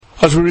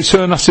As we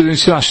return after the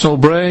international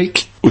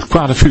break, with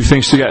quite a few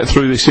things to get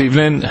through this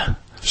evening.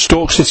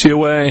 Stoke City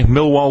away,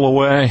 Millwall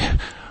away.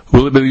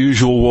 Will it be the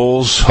usual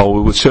wars, or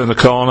will we turn the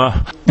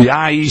corner? The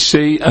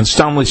IEC and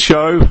Stanley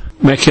Show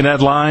making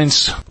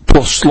headlines,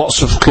 plus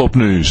lots of club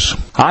news.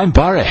 I'm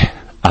Barry,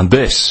 and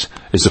this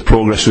is the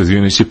Progress with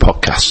Unity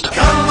podcast.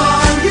 Come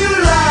on,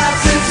 you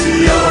lads, it's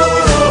yo.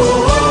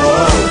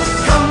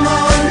 Come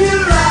on, you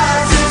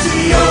lads, it's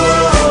yo.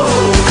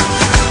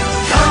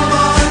 Come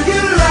on,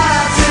 you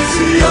lads, it's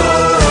yo.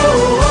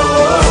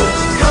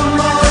 Come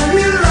on,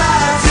 you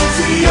lads, it's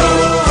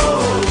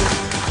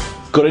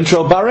yo. Good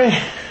intro, Barry.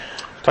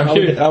 Thank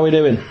you. How are we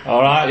doing?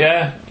 Alright,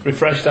 yeah.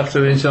 Refreshed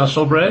after the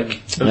international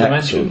break, as I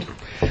mentioned.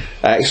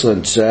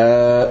 Excellent.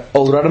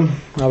 Older Adam,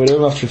 how are we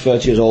doing? I have to refer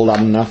to you as Old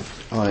Adam now.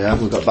 Oh yeah,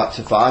 we've got back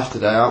to 5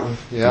 today, aren't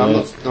we? Yeah,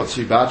 I'm not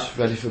too bad.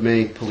 Ready for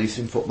me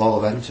policing football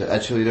event at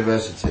Edgehill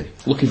University.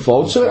 Looking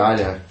forward to it.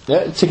 Friday.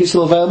 Yeah, tickets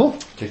still available?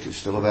 Tickets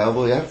still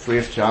available, yeah, free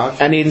of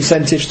charge. Any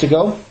incentives to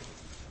go?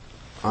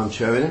 I'm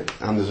showing it,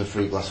 and there's a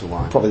free glass of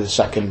wine. Probably the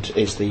second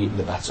is the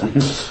better.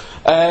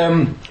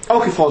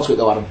 Looking forward to it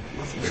though, Adam.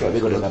 I think it'll be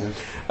good again.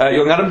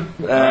 Young Adam,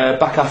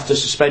 back after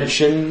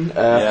suspension,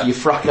 after your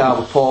fracas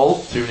with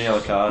Paul. 2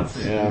 yellow cards.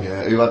 Yeah,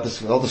 who had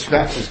all the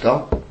scratches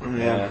gone?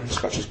 Yeah, the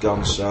scratch is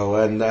gone. So,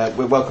 and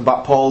we welcome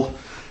back Paul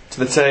to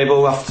the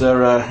table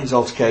after his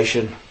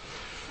altercation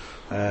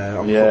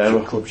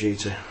on club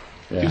duty.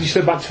 Did you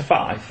say back to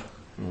 5?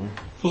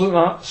 Wasn't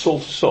that soul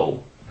to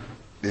soul?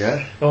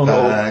 Yeah. Oh,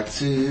 no. Back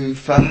to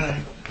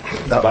 5.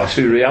 Back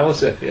to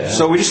reality, yeah.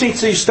 So we just need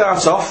to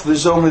start off.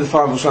 There's only the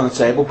 5 of us around the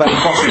table. Ben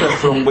Foster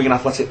from Wigan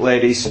Athletic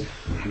Ladies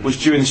was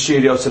due in the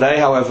studio today.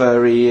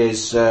 However, he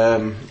is,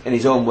 in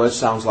his own words,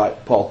 sounds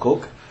like Paul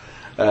Cook.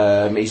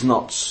 He's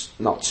not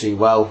too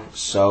well.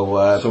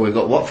 So we've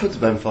got Watford's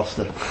Ben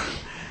Foster.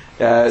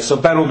 so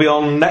Ben will be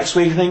on next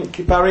week, I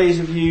think. Barry,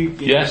 have you?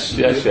 Yes.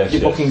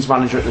 Your bookings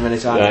manager at the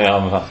minute, aren't you? I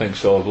am. I think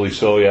so. I believe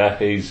so. Yeah,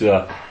 he's.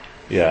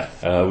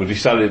 We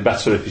decided it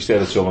better if he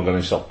stayed at home and got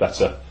himself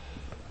better.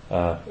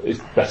 It's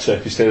better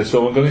if he stayed at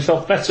home and got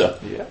himself better.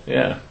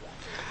 Yeah.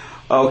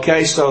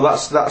 Okay, so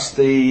that's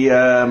the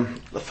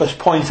first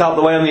point out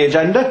the way on the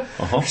agenda.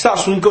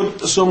 Start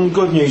with some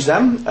good news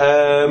then.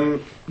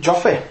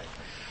 Joffy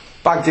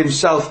bagged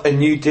himself a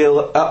new deal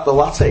at the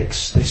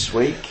Latics this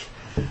week.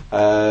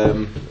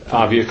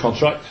 5-year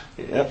contract.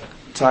 Yep,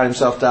 tied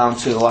himself down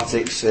to the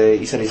Latics.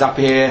 He said he's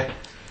happy here,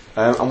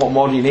 and what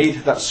more do you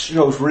need? That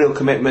shows real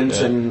commitment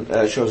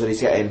and shows that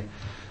he's getting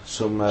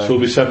some. So he'll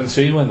be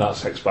 17 when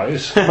that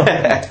expires.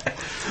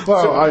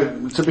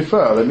 Well, to be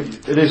fair, I mean,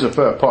 it is a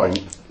fair point.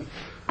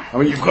 I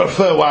mean, you've got a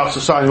fair while to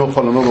sign him up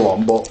on another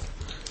one, but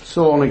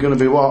still only going to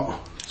be what,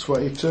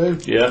 22?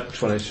 Yeah,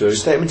 22.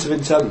 Statement of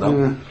intent,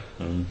 though.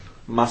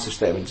 Massive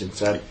statement of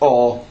intent.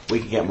 Or we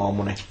can get more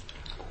money.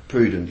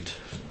 Prudent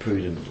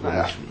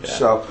management. Yeah.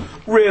 So,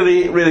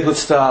 really, really good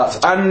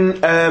start.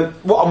 And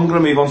what I'm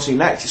going to move on to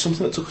next is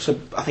something that took us,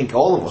 I think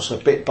all of us, a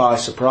bit by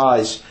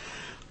surprise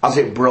as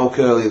it broke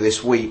earlier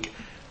this week.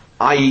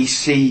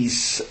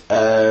 IEC's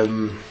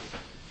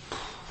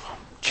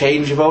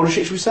change of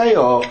ownership, should we say,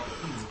 or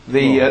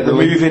the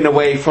moving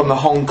away from the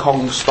Hong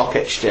Kong Stock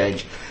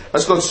Exchange.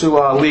 Let's go to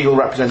our legal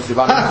representative,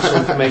 Adam, for some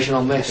information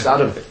on this.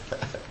 Adam.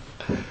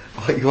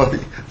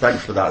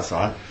 Thanks for that, Si.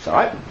 It's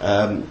alright.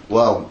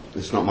 Well,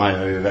 it's not my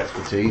area of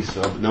expertise,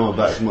 so I don't know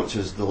about as much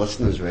as the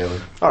listeners, really.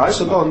 Alright,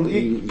 so go on.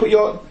 Give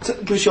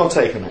us your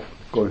take on it.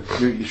 Go on.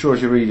 You show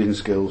us your reading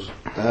skills.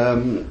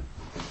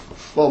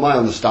 Well, my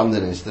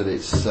understanding is that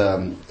it's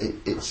going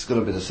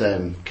to be the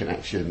same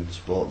connections,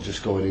 but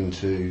just going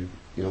into,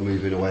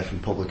 moving away from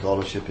public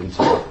ownership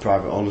into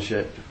private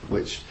ownership,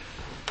 which,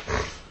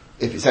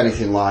 if it's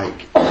anything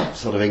like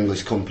sort of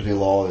English company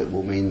law, it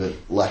will mean that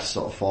less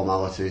sort of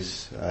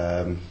formalities.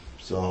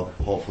 So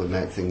hopefully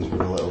make things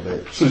run a little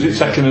bit. So is it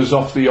taking us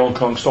off the Hong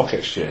Kong Stock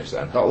Exchange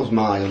then? That was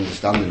my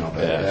understanding of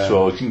it. Yeah.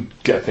 So we can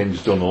get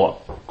things done a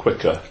lot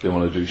quicker if they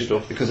want to do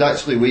stuff. Because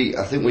actually,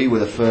 I think we were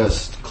the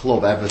first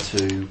club ever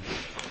to.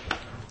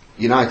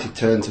 United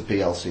turned to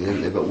PLC,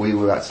 didn't they? But we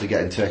were actually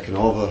getting taken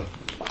over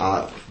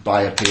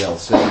by a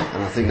PLC,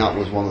 and I think that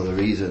was one of the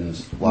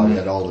reasons why we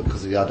had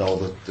because we had all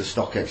the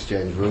stock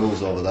exchange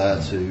rules over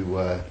there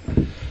to.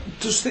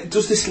 Does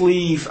this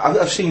leave?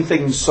 I've seen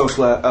things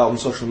on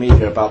social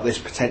media about this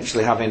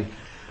potentially having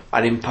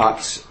an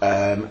impact,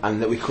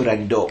 and that we could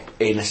end up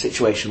in a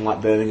situation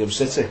like Birmingham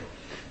City.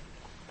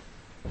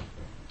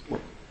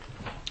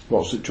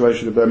 What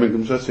situation of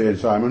Birmingham City in,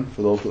 Simon,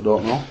 for those that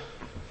don't know?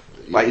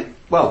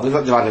 Well, they've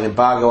had an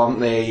embargo,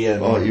 haven't they?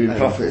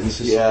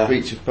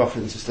 Breach of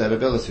profit and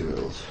sustainability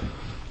rules.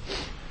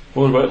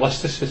 What about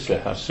Leicester City?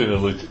 I've sooner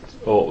hope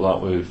that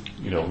we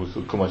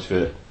could come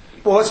into it.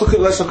 Well, let's look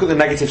at the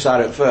negative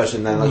side of it first,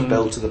 and then let's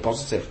build to the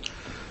positive.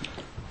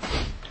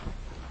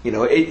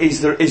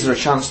 Is there a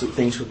chance that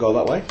things could go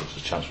that way? There's a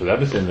chance with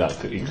everything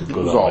that you could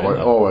go that way.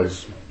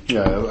 Always.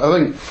 Yeah, I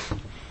think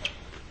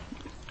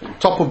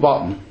top and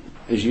bottom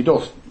is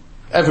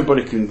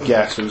everybody can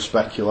guess and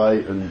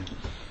speculate, and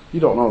you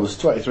don't know. There's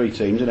 23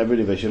 teams in every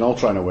division, all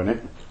trying to win it.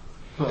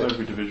 Not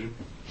every division.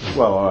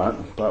 Well, alright.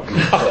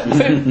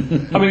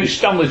 I mean, it's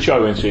Stanley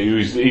Chow, isn't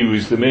he? He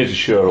was the major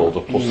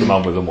shareholder plus the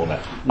man with the money.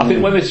 I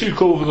think when they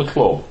took over the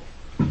club,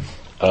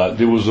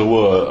 they was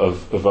aware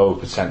of our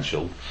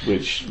potential,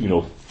 which, you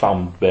know,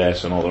 fan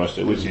base and all the rest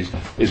of it, which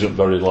isn't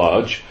very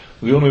large.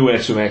 The only way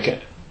to make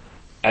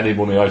any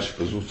money out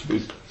of us was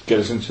to get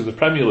us into the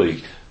Premier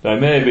League. Now,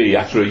 maybe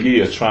after a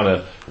year trying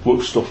to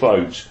work stuff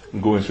out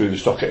and going through the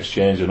stock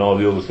exchange and all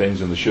the other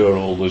things and the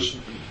shareholders,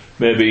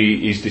 maybe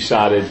he's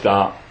decided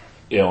that,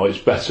 you know, it's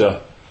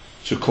better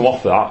to come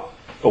off that,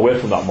 away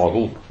from that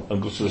model,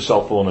 and go to the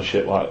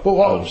self-ownership, like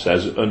Adam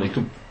says, and he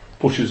can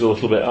push us a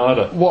little bit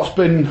harder. What's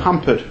been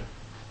hampered?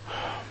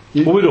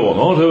 Well, we don't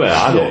know, do we?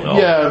 I don't know.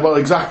 Yeah, well,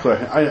 exactly.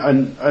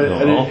 And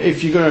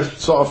if you're going to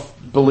sort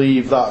of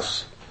believe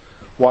that's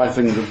why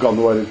things have gone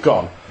the way they've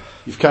gone,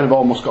 you've kind of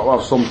almost got to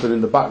have something in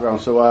the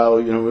background. So,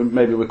 well, you know,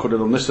 maybe we could have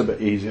done this a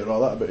bit easier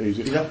or that a bit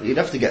easier. You'd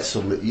have to get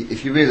some,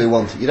 if you really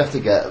want it, you'd have to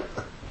get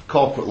a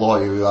corporate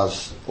lawyer who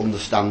has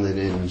understanding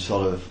in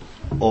sort of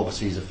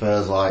overseas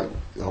affairs like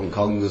Hong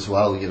Kong as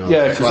well, you know,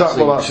 yeah, to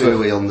actually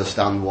truly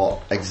understand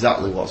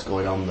exactly what's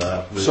going on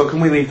there. So can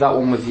we leave that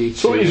one with you?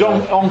 So is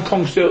Hong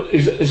Kong still,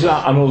 is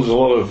that, I know there's a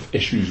lot of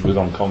issues with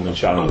Hong Kong and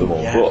China at the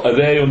moment, but are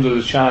they under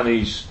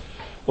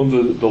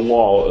the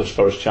law as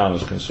far as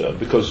China's concerned?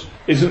 Because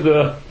isn't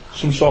there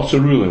some sort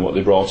of ruling what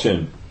they brought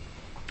in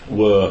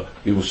where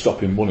they were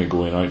stopping money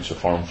going out to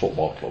foreign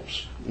football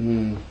clubs?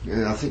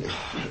 Yeah, I think,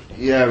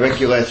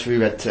 regulatory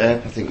red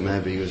tape, I think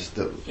maybe was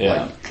that,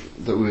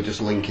 that we were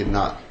just linking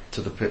that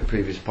to the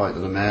previous point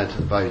that I made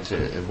about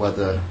it, and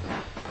whether,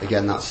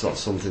 again, that's got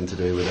something to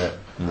do with it.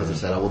 As I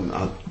said, I wouldn't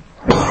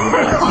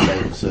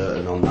say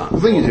certain on that. The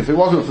thing is, if it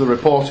wasn't for the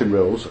reporting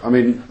rules, I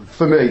mean,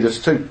 for me,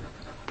 there's two.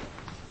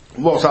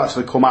 What's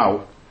actually come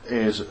out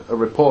is a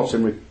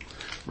reporting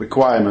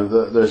requirement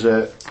that there's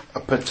a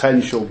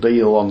potential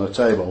deal on the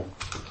table.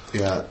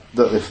 Yeah.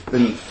 That they've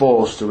been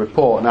forced to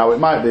report. Now, it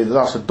might be that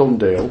that's a done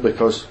deal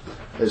because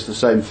it's the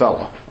same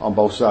fella on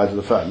both sides of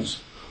the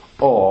fence,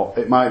 or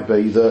it might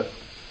be that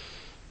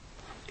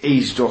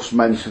he's just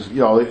mentioned,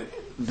 you know,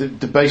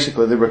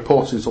 basically they're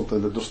reporting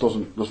something that just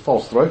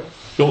falls through.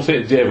 You don't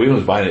think Dave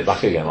Whelan's buying it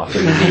back again, like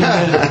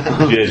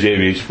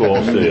JJB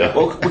Sports, do you?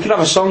 Well, we could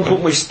have a song,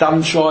 couldn't we?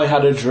 Stan Choi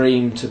had a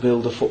dream to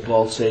build a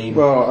football team.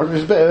 Well,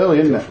 it's a bit early,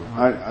 isn't it?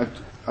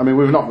 I mean,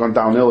 we've not gone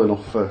downhill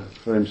enough for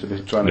him to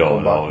be trying to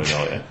come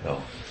back.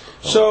 No.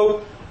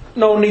 So,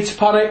 no need to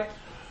panic.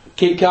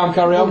 Keep calm,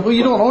 carry on. Well,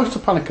 you don't always to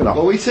panic enough.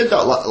 Well, we said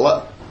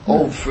that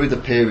all through the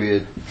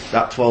period,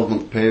 that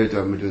 12-month period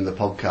when we were doing the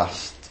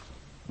podcast,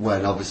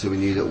 when obviously we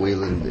knew that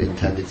Whelan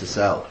intended to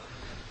sell.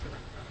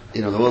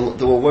 You know,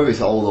 there were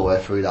worries all the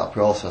way through that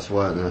process,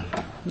 weren't there?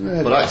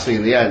 Yeah, but actually,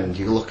 in the end,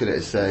 you look at it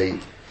and say,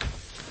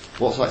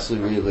 what's actually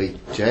really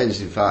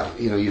changed? In fact,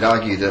 you know, you'd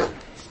argue that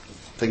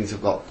things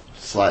have got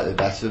slightly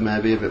better,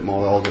 maybe a bit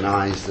more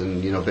organised,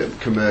 and you know, a bit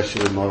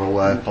commercially more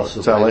aware,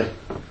 possibly. Telly.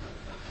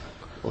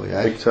 Oh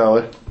yeah, big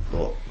telly.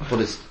 But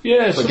it's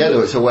so again,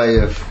 it's a way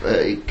of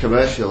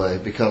commercially,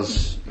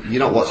 because you're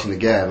not watching the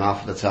game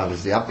half of the time.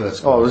 There's the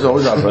adverts. Oh, there's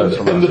always adverts.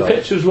 And the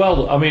pitch as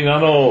well. I mean, I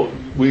know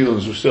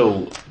Whelans were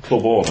still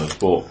club owners,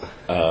 but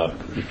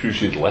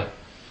reputedly,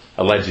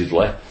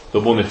 allegedly,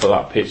 the money for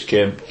that pitch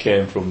came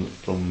from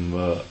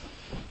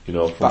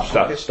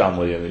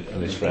Stanley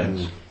and his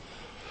friends.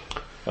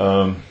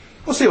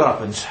 We'll see what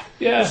happens.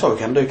 Yeah, that's all we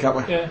can do, can't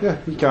we? Yeah,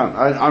 you can't.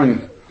 I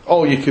mean,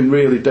 all you can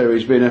really do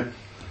is be in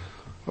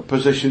a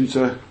position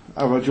to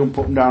have a jump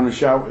up and down and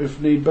shout if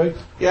need be.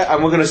 Yeah,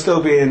 and we're going to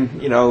still be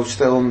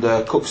still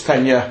under Cook's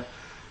tenure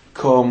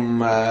come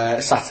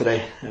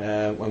Saturday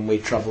when we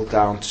travel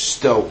down to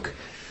Stoke.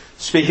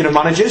 Speaking of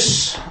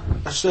managers,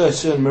 a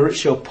certain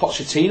Mauricio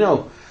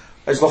Pochettino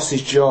has lost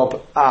his job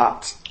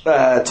at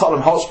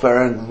Tottenham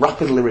Hotspur and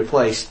rapidly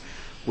replaced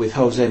with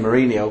Jose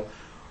Mourinho.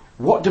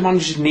 What do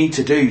managers need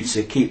to do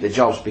to keep their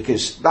jobs?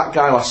 Because that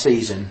guy last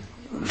season,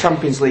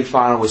 Champions League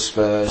final with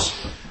Spurs,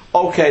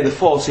 okay, the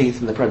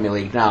 14th in the Premier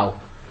League now,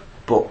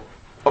 but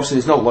obviously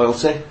there's no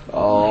loyalty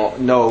or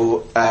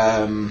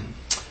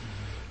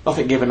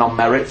nothing given on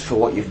merit for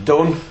what you've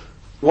done.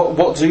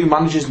 What do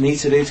managers need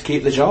to do to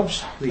keep their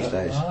jobs these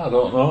days? I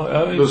don't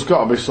know. There's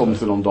got to be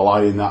something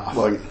underlying that, I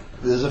think.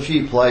 There's a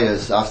few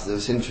players.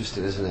 It's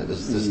interesting, isn't it?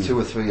 There's 2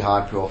 or 3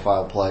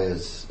 high-profile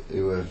players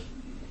who have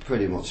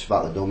pretty much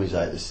spat the dummies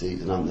out this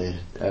season, haven't they?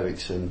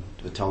 Ericsson,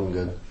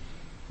 Vertonghen.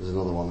 There's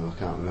another one who I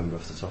can't remember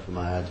off the top of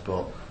my head,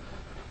 but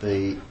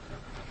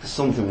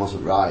something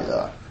wasn't right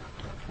there.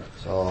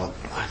 So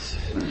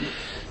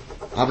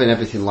having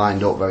everything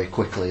lined up very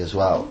quickly as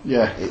well.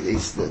 Yeah,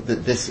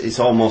 it's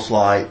almost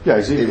like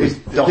it was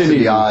dotting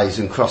the I's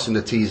and crossing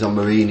the T's on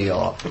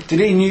Mourinho. Did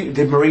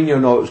Mourinho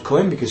know it was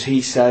coming, because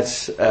he said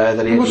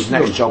that he had his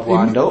next job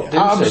lined up?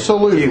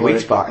 Absolutely, a few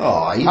weeks back.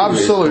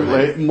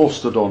 Absolutely,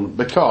 must have done,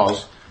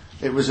 because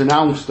it was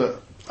announced at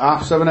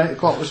 7:30, 8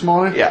 o'clock this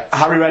morning. Yeah,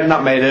 Harry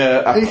Redknapp made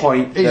a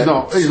point. He's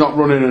not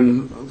running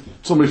and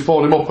somebody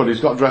phoned him up and he's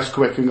got dressed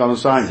quick and gone and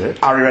signed it.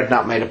 Harry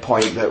Redknapp made a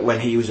point that when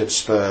he was at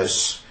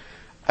Spurs,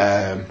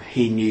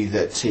 he knew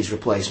that his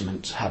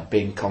replacement had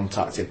been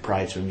contacted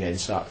prior to him getting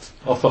sacked.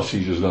 I thought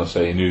he was going to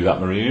say he knew that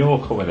Mourinho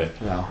were coming in.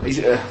 No, he's,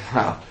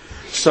 well.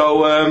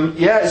 So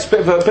it's a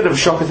bit of a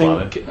shock, I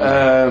think,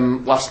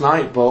 last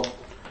night. But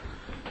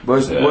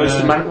how's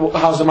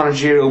the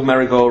managerial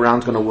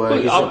merry-go-round going to work?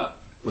 It's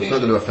not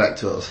going to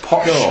affect us.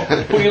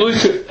 No, but you look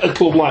at a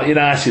club like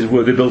United,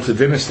 where they built a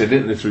dynasty,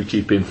 didn't they, through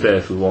keeping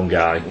faith with one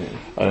guy,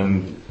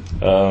 and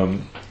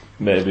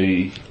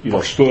maybe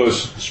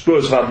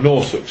Spurs have had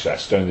no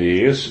success down the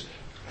years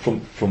from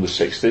the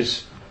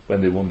 60s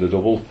when they won the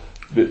double.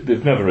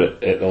 They've never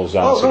hit those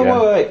heights again.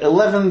 Wait.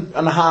 11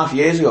 and a half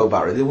years ago,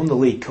 Barry, they won the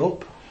League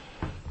Cup.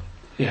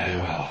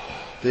 Yeah,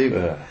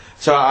 They-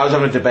 So I was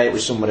having a debate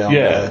with somebody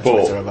on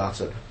Twitter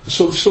about it.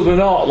 So they're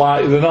not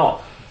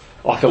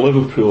like a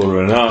Liverpool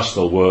or an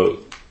Arsenal where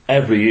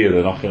every year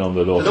they're knocking on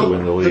the door to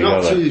win the league.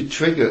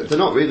 They're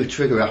not really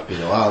trigger happy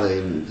though, are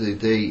they?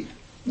 They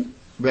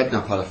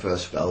Redknapp had a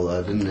first spell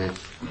there, didn't they?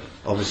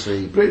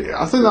 Obviously, But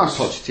I think that's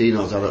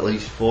Pochettino's had at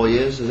least 4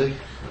 years, has he?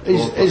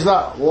 is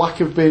that lack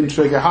of being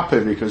trigger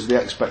happy because the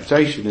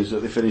expectation is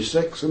that they finish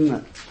sixth, isn't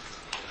it?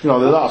 You know,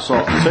 they're that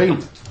sort of team.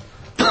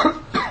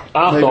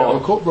 I Maybe have a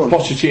thought cup run.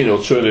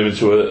 Pochettino turned him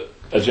into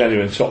a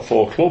genuine top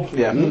 4 club.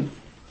 Yeah.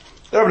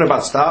 They're having a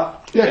bad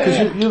start. Yeah,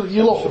 because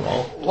you look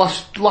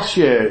last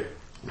year,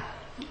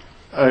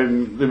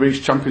 they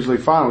reached Champions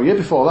League final. The year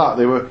before that,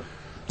 they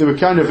were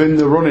kind of in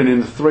the running in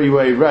the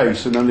 3-way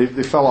race, and then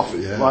they fell off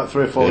like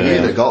 3 or 4 The years.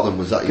 year they got them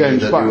was that year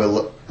Games that back. they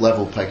were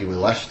level pegging with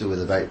Leicester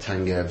with about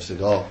 10 games to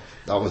go.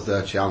 That was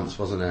their chance,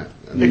 wasn't it?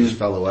 And they just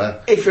fell away.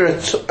 If you're a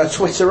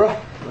Twitterer,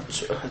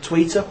 a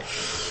tweeter,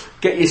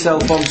 get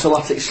yourself onto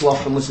Latic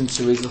Sloth and listen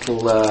to his little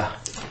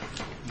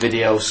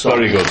video song.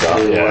 Very good,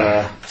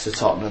 that, to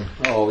Tottenham.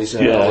 Always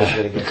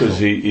really good. because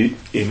he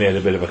made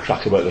a bit of a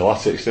crack about the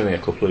Latics, didn't he,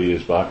 a couple of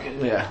years back?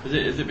 Yeah.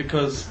 Is it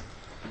because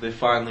they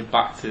finally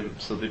backed him,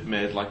 so they've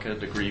made like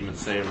an agreement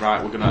saying,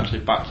 right, we're going to actually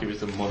back you with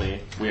some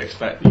money, we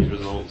expect these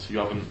results, you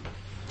haven't,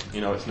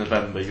 it's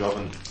November, you're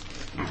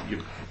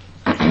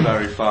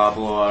very far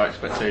below our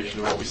expectation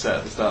of what we set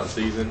at the start of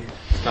the season,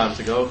 it's time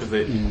to go, because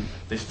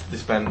they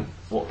spent,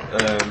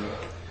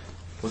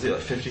 was it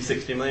like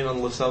 50-60 million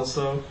on Lo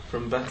Celso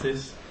from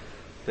Betis?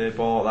 They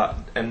bought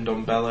that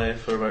Ndombele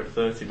for about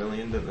 30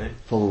 million, didn't they?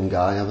 Fulham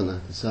guy, haven't they?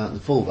 Is that the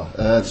fullback?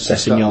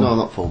 Sessegnon. No,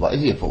 not fullback.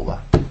 Is he a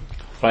fullback?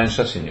 Ryan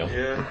Sessegnon.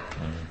 Yeah.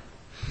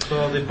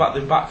 So they've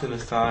backed in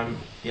this time.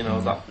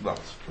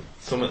 That's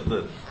something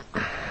that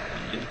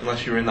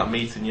unless you're in that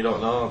meeting, you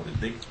don't know.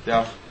 They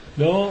have.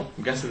 No.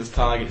 I'm guessing there's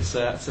targets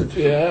set.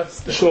 Yeah.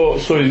 So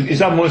he's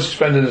had money to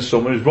spend in the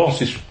summer. He's brought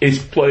his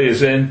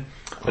players in,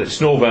 and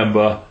it's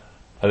November,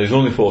 and he's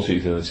only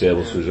 14th in the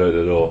table, so he's out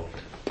the door.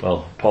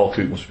 Well, Paul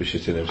Cook must be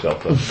shitting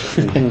himself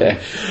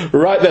then.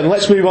 Right then,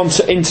 let's move on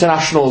to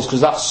internationals,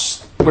 because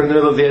we're in the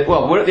middle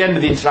of we're at the end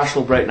of the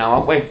international break now,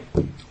 aren't we?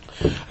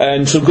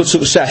 And some good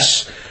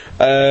success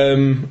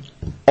on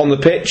the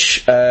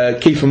pitch.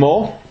 Kiefer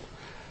Moore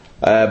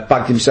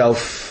bagged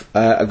himself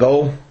a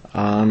goal,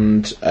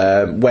 and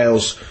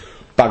Wales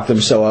bagged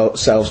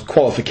themselves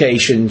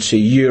qualification to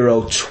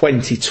Euro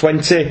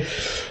 2020.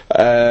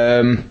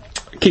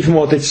 Kiefer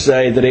Moore did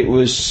say that it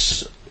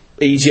was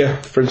easier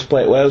for him to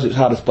play at Wales, it was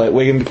harder to play at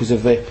Wigan because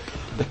of the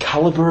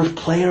calibre of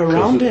player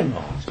around him.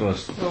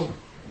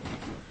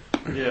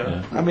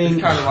 Yeah. I mean,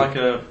 it's kind of like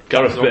a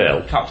Gareth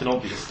Bale. Captain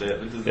Obvious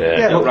statement, isn't it?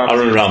 Yeah, but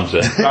Aaron Ramsey.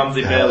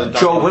 Ramsey, Bale, and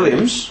Joe Dan-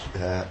 Williams,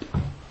 Yeah.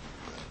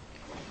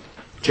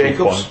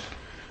 Jacobs.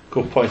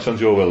 Good point on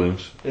Joe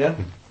Williams. Yeah.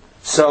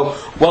 So,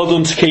 well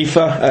done to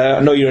Kiefer. I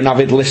know you're an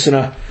avid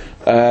listener,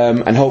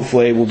 and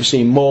hopefully we'll be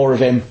seeing more of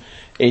him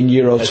in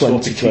Euro Let's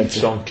hope he 2020.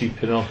 keeps on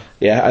keeping on.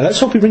 Yeah, and let's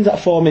hope he brings that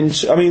form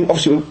into. I mean,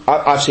 obviously,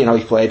 I've seen how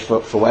he's played for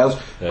Wales.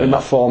 Yeah. Bring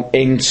that form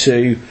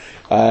into.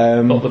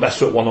 Not the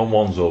best at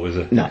one-on-ones, though, is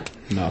it? No.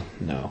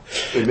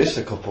 We missed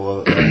a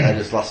couple of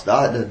headers last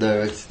night, didn't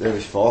there? There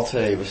was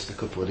Forte, he missed a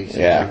couple of decent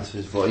Yeah.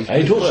 chances. But he's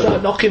Hey, don't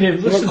start knocking him.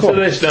 Listen Come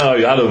to on. this now,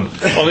 Adam.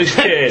 On his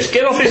case.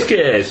 Get off his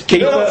case.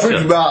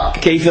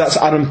 Kiefer, that's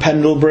Adam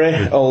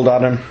Pendlebury, old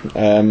Adam.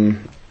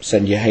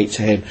 Send your hate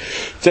to him.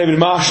 David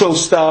Marshall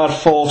starred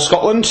for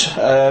Scotland,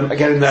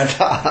 again in their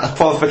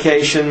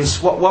qualifications.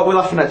 What are we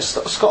laughing at?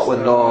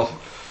 Scotland or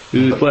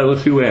Did he play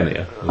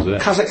Lithuania? Was it?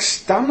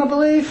 Kazakhstan, I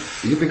believe?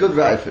 You'd be good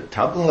writing for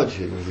tabloids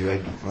you, with your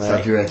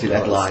exaggerated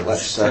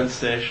headlines.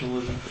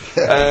 Sensationalism.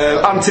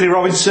 Anthony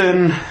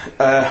Robinson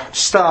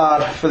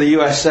starred for the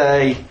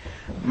USA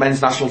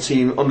men's national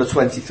team under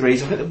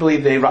 23s. I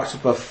believe they racked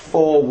up a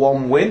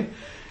 4-1 win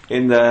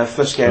in their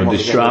first game. And of the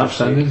the stripes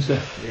game. ending, sir.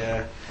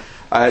 Yeah.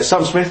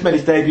 Sam Smith made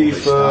his debut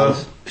for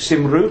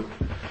Simru.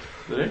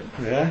 Did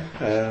he? Yeah.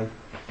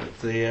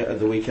 At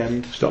the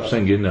weekend. Stop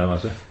singing now,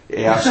 has he?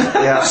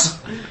 Yes.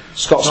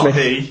 Scott Not Smith.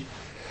 he.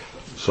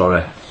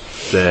 Sorry.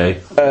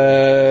 They.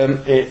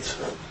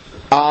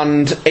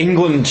 And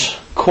England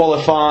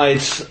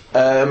qualified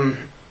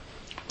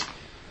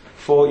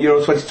for Euro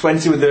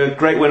 2020 with a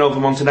great win over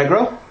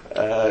Montenegro,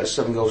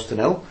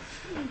 7-0,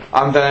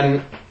 and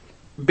then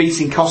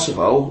beating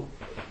Kosovo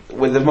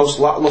with the most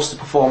lacklustre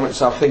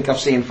performance I think I've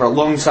seen for a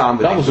long time.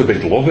 That was a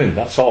big loving.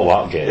 That's all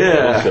that game,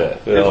 wasn't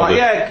it? It was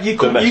like, you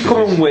come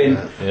and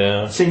win.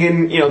 Yeah.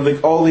 Singing,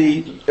 all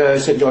the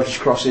St George's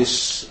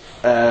crosses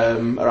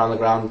around the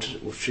ground,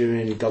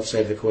 cheering "God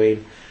Save the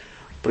Queen."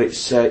 But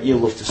it's you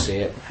love to see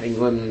it.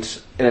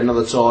 England in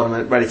another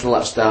tournament, ready to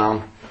let us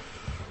down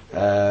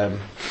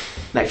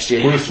next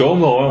year. We're at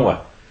home though, aren't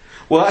we?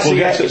 Well, actually, We'll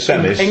get to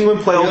semis.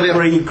 England play all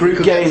three group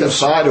Could get to games.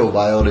 final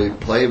by only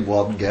playing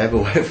one game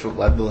away from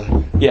Wembley.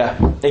 Yeah,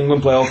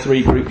 England play all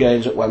three group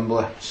games at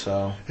Wembley.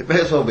 So It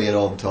may as well be an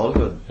home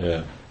tournament.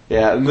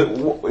 yeah, and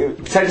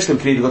potentially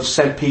we could either go to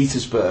St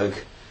Petersburg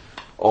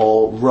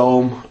or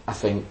Rome. I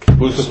think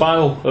Was the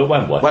final at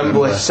Wembley?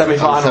 Wembley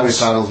semi-finals.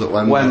 Semi-finals at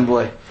Wembley.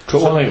 Wembley.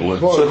 Come on,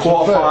 England. So the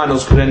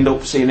quarter-finals could end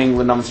up seeing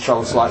England having to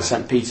travel to like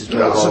St Petersburg.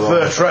 That's or the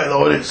Rome. first rate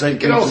though, isn't it?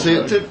 St. You know, see,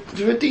 Petersburg.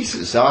 they're a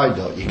decent side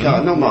though. You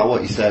can't, no matter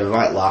what you say, we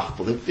might laugh,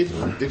 but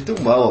they've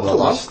done well over the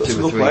last got 2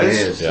 some or good 3 players.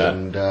 years, Yeah.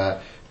 and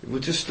we're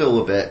just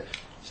still don't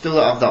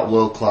have that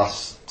world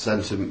class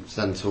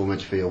central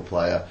midfield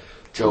player,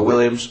 Joe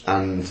Williams.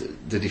 and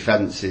the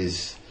defence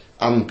is,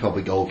 and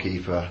probably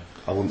goalkeeper.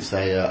 I wouldn't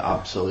say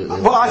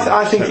absolutely. Well,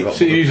 I think it-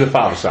 So he's a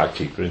five-a-side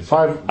keeper. Isn't he?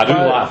 I do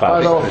like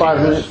 5 hour, 5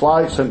 five-a-side. minute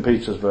flight, St.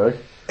 Petersburg.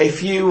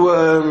 if you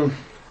look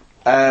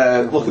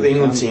at the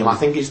England team, I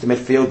think it's the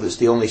midfield that's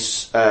the only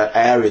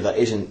area that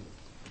isn't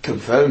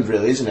confirmed,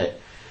 really, isn't it?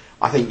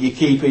 I think your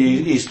keeper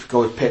is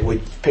going to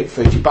pick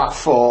Fuji back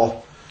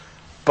 4,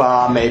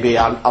 bar maybe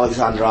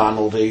Alexander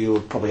Arnold, who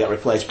would probably get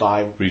replaced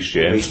by Reece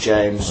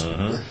James.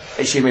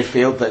 It's your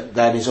midfield that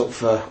then is up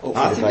for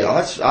I think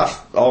debate. I've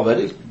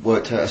already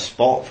worked out a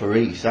spot for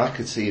Reece. I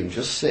could see him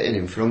just sitting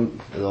in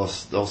front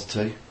of those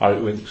two.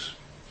 Out Winks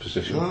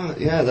position.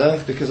 Yeah, there,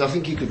 because I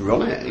think he could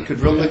run it. He could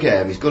run the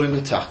game. He's good in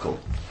the tackle.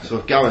 So,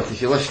 Gareth,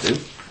 if you're listening,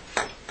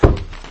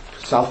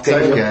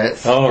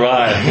 Southgate, All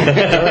right.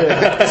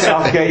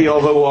 Southgate,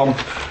 you're the one.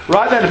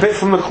 Right then, a bit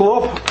from the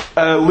club.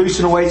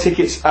 Luton away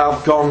tickets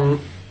have gone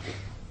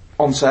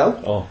on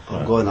sale. Oh,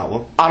 I'm going that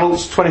one.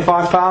 Adults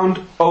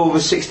 £25, over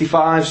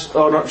 65s,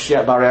 oh not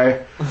yet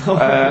Barry,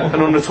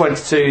 and under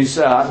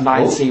 22s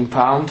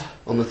 £19.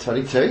 On the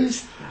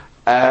 22s.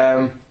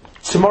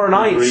 Tomorrow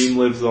night, Green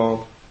lives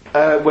on.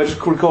 we're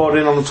just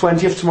recording on the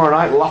 20th, tomorrow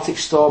night, Latics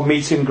Store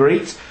meet and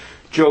greet.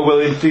 Joe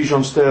Williams,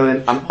 Dujon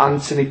Sterling and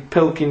Anthony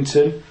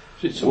Pilkington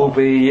will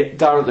be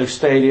down at the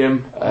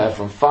stadium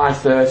from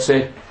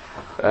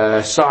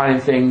 5:30, signing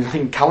things. I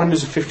think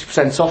calendars are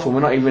 50% off and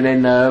we're not even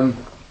in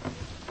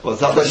Well, is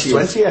that this year?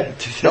 2020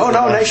 yet.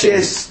 No,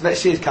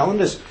 next year's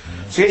calendars.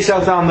 So get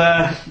yourself down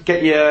there,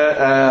 get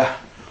your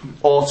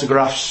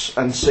autographs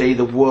and see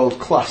the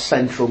world-class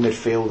central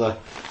midfielder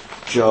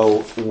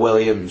Joe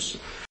Williams.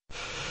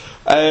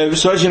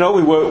 So as you know,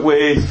 we work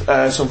with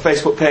some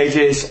Facebook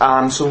pages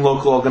and some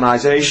local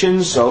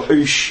organisations. So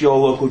Oosh, your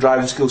local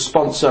driving school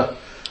sponsor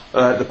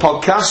the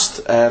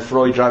podcast for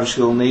all your driving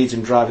school needs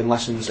and driving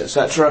lessons,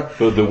 etc.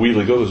 But they're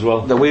really good as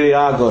well. They really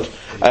are good.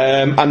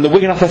 And the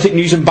Wigan Athletic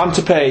News and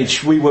Banter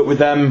page, we work with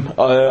them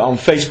on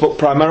Facebook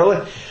primarily.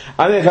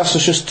 And they've asked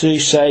us just to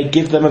say,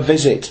 give them a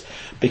visit,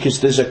 because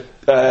there's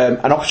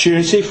an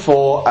opportunity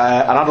for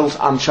an adult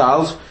and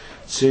child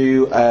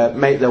to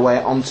make their way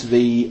onto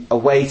the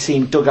away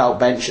team dugout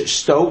bench at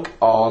Stoke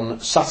on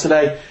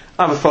Saturday.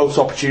 Have a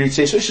photo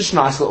opportunity, so it's just a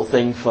nice little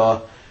thing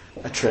for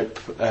a trip,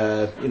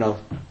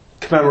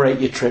 commemorate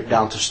your trip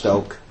down to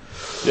Stoke.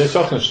 Yeah,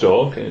 talking of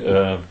Stoke,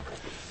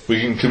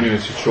 Wigan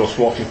Community Trust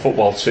walking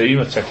football team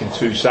are taking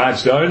 2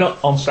 sides down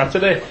on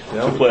Saturday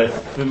to play.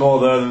 A bit more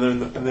there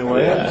than they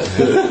were. Yeah,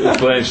 they're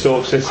playing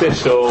Stoke City,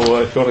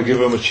 so if you want to give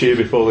them a cheer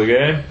before the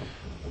game.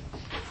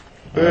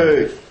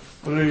 Hey,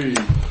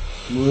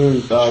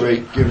 Sorry.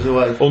 give us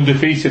away.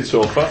 Undefeated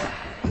so far.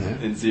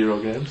 In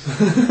 0 games.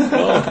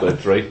 Oh, played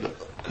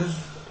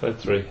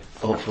 3.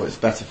 Hopefully it's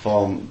better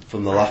form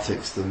from the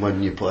Latics than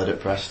when you played at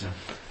Preston.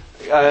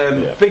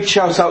 Big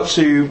shout out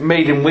to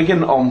Made in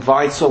Wigan on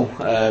Vital.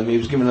 He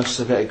was giving us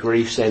a bit of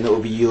grief, saying that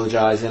we'll be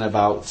eulogising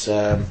about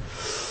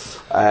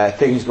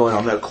things going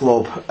on at the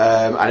club,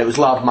 and it was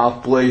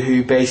Loudmouth Blue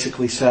who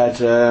basically said,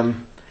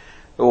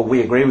 well,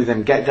 we agree with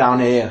him, get down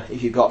here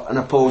if you've got an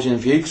opposing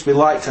view, because we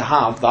like to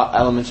have that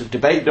element of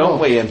debate, don't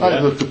we? And,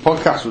 The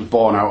podcast was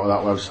born out of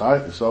that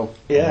website, so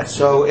yeah,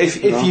 so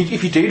if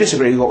you do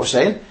disagree with what we're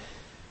saying,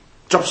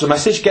 drop us a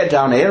message, get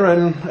down here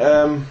and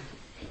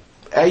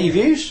air your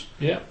views.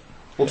 Yeah.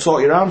 We'll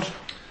sort you around.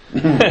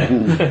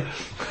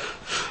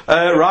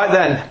 Right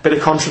then, bit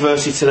of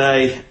controversy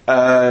today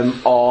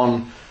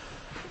on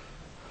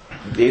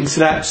the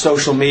internet,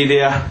 social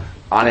media,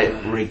 and it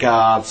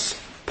regards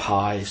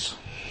pies.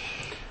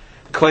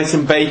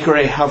 Clayton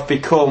Bakery have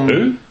become...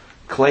 Who?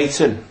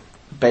 Clayton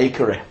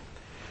Bakery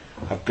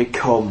have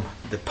become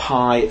the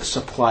pie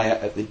supplier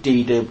at the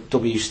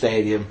DW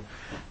Stadium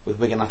with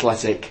Wigan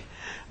Athletic.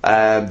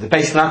 They're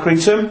based in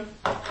Accrington,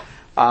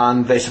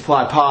 and they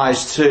supply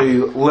pies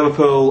to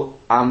Liverpool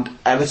and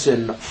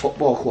Everton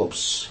football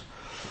clubs.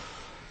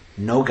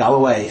 No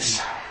Galloways.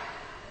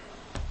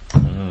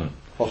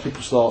 What's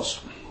people's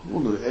thoughts?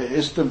 well,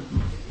 it's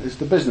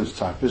the business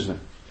type, isn't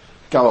it?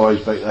 Galloway's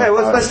beat their Hey,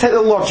 pies. let's take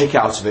the logic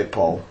out of it,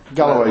 Paul.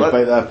 Galloway's Let-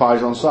 beat their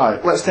pies on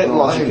site. Let's take the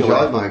Well, I logic enjoyed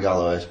away. my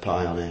Galloway's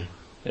pie on here.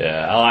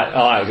 Yeah,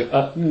 I like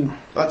I'd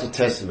like to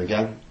taste them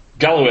again.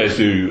 Galloway's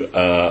do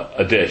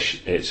a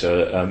dish. It's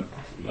a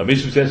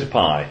meat and potato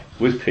pie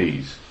with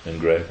peas and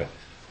gravy,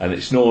 and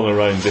it's known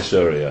around this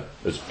area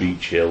as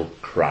Beach Hill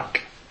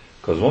crack.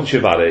 Because once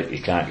you've had it, you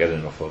can't get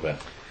enough of it.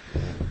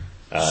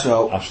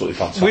 So, Absolutely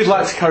fantastic. we'd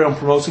like to carry on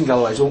promoting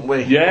Galloway's, wouldn't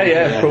we?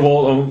 Yeah,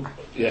 promote them.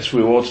 Yes,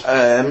 we would.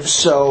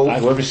 So, I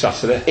go every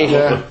Saturday.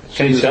 Yeah.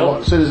 Can you tell?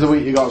 As soon as the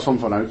week you got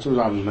something out, so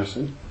I was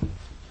missing.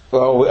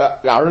 well,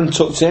 Aaron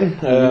tucked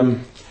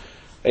in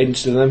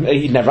into them.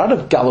 He'd never had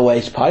a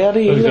Galloway's pie, had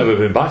he? He's either? never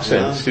been back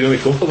since. He's only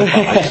come for the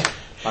pies.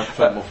 I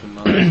prefer Muffin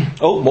Man.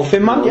 Oh,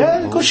 Muffin Man,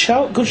 yeah, good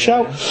shout.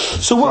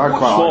 So, I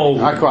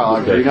what, quite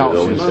like Green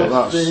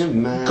Alps.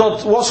 Man.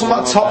 God, what's on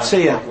that top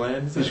tier?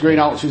 It's Green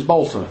Alps is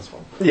Bolton.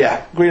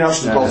 Yeah,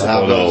 Greenhouse and Bolton.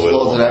 I've no, got we'll-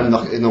 loads of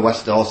them in the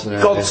West Dorset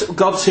area.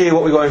 God tier,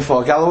 what we're going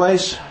for?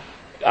 Galloway's?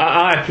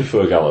 I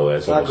prefer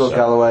Galloway's. I I'd must go say.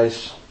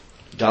 Galloway's.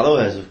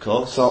 Galloway's, of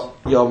course. So,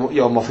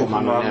 you're Muffin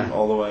Man, Man, yeah.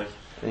 all the way.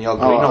 And you're Oh,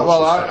 Greenhouse.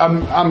 well,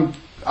 I'm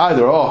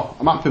either or.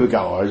 I'm happy with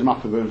Galloway's. I'm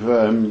happy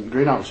with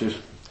Green Alps.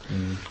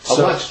 I'd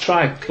like to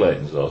try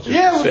Clayton's though. Just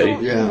Yeah, to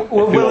see. Yeah. we're If you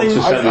want willing.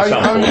 to send a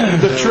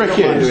sample. The trick I'm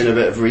doing is, a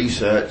bit of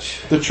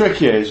research.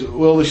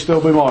 will they still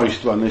be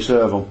moist when they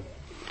serve them?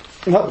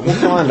 We'll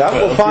find out.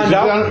 We'll find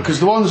out. Because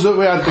the ones that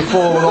we had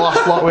before, the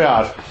last lot we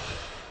had,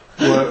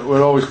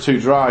 were always too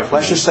dry.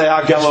 Let's just say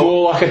our It's Gallow.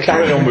 more like a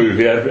carry-on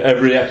movie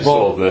every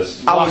episode.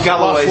 This. Our last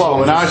Galloway's lot were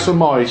ones. nice and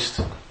moist.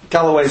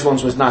 Galloway's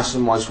ones was nice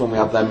and moist when we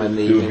had them in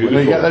the They were evening. beautiful.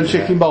 When you get them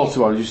chicken bolter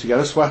ones, you used to get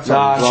a sweat on.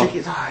 Nah, as well. chicken,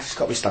 it's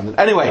got to be standard.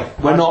 Anyway,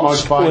 we're Nice not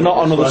moist pie.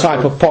 another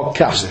type of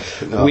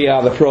podcast. We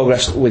are the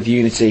Progress with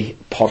Unity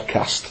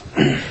podcast.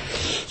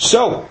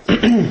 So,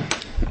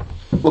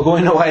 we're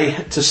going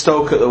away to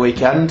Stoke at the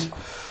weekend.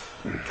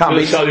 Can't Did I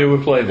beat. tell you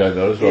we're playing down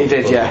there as well? You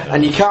did, yeah.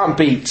 And you can't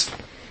beat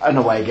an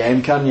away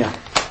game, can you?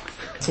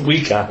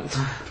 We can't.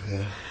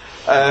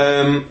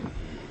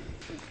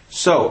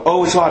 So,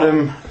 over to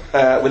Adam,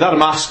 with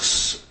Adam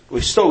Asks,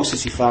 with Stoke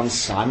City fans,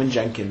 Simon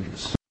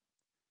Jenkins.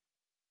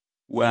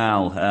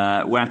 Well,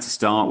 where to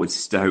start with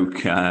Stoke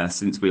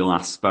since we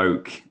last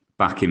spoke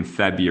back in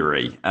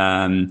February?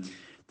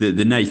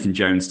 The Nathan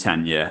Jones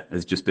tenure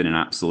has just been an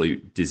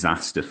absolute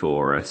disaster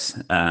for us.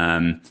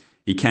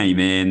 He came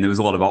in, there was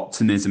a lot of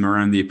optimism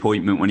around the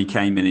appointment when he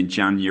came in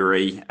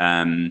January.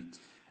 And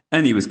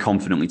he was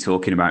confidently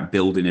talking about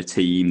building a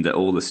team that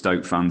all the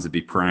Stoke fans would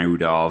be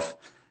proud of.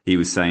 He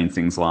was saying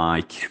things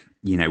like,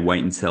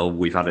 wait until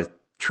we've had a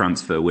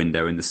transfer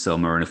window in the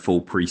summer and a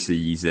full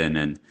pre-season,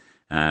 and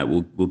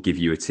we'll give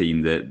you a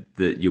team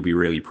that you'll be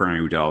really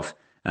proud of.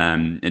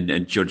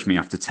 And judge me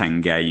after 10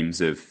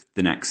 games of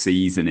the next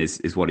season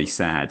is what he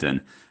said.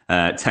 And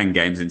 10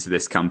 games into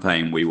this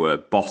campaign, we were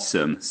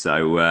bottom.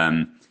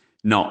 So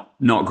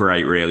not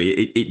great, really.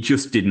 It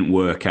just didn't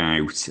work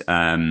out.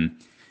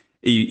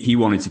 He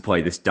wanted to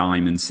play this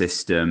diamond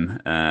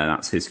system.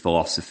 That's his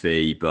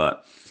philosophy.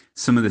 But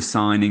some of the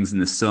signings in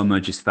the summer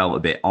just felt a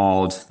bit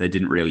odd. They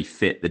didn't really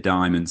fit the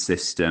diamond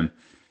system.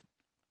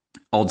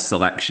 Odd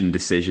selection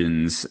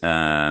decisions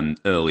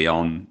early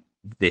on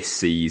this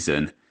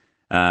season.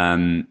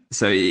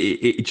 So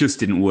it just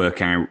didn't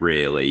work out,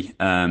 really.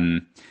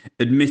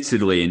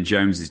 Admittedly, in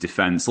Jones's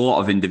defence, a lot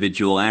of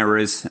individual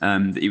errors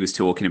that he was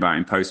talking about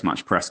in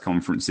post-match press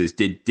conferences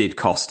did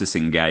cost us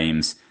in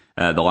games.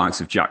 The likes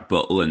of Jack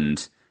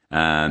Butland,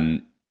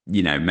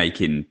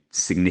 making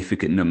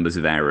significant numbers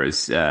of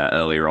errors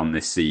earlier on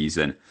this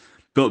season.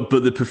 But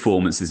the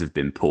performances have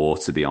been poor,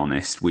 to be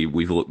honest.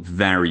 We've looked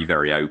very,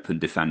 very open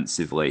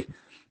defensively.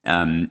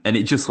 And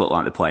it just looked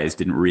like the players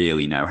didn't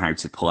really know how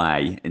to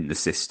play in the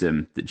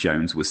system that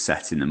Jones was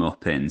setting them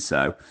up in.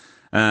 So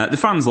the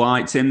fans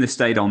liked him. They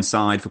stayed on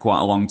side for quite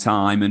a long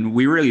time. And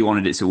we really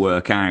wanted it to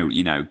work out,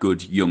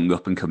 good young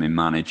up-and-coming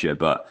manager.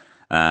 But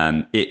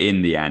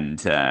in the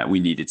end,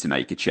 we needed to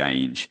make a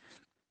change,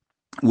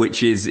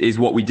 which is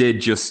what we did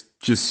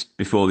just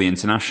before the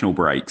international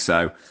break.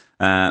 So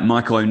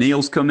Michael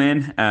O'Neill's come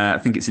in. I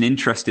think it's an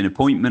interesting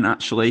appointment,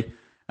 actually.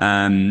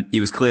 He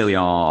was clearly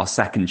our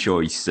second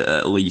choice,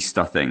 at least,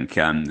 I think.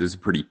 There's a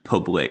pretty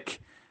public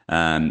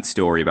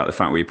story about the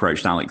fact we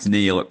approached Alex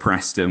Neil at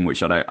Preston,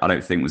 which I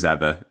don't think was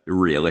ever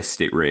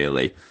realistic,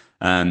 really.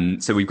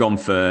 So we've gone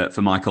for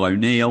Michael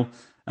O'Neill.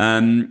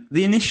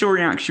 The initial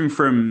reaction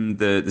from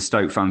the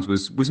Stoke fans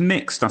was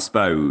mixed, I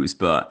suppose,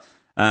 but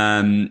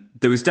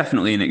there was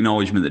definitely an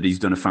acknowledgement that he's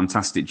done a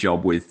fantastic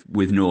job with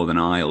Northern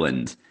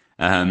Ireland.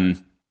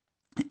 And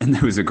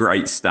there was a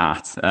great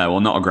stat,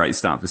 not a great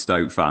stat for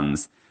Stoke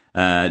fans,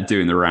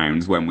 doing the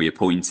rounds when we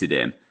appointed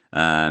him,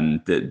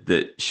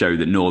 that showed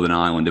that Northern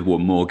Ireland have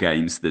won more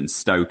games than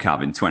Stoke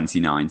have in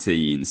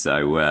 2019.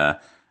 So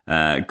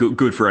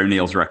good for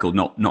O'Neill's record,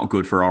 not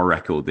good for our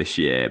record this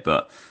year.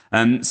 But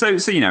so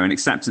in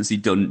acceptance,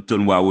 he'd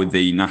done well with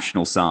the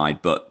national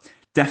side, but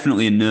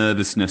definitely a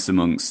nervousness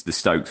amongst the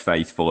Stoke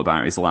faithful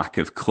about his lack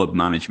of club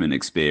management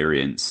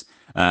experience.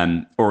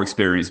 or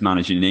experience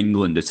managing in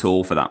England at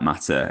all, for that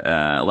matter,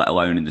 let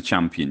alone in the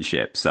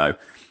Championship. So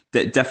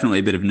definitely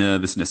a bit of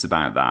nervousness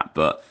about that.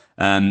 But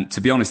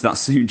to be honest, that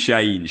soon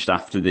changed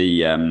after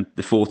the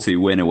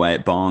 4-2 win away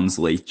at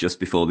Barnsley just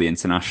before the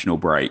international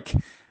break.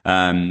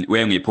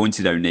 We only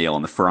appointed O'Neill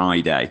on the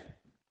Friday,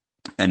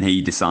 and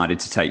he decided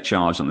to take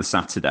charge on the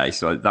Saturday.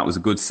 So that was a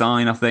good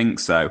sign, I think.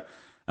 So,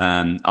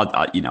 I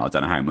don't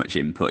know how much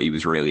input he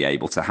was really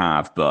able to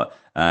have, but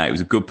it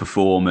was a good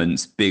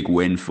performance, big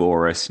win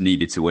for us,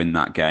 needed to win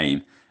that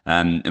game.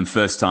 And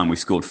first time we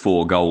scored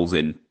 4 goals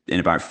in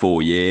about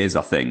 4 years,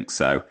 I think.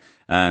 So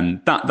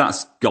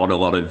that's got a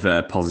lot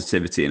of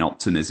positivity and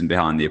optimism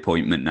behind the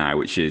appointment now,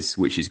 which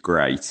is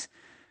great.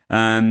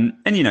 And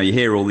you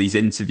hear all these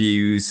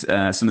interviews.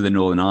 Some of the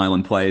Northern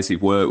Ireland players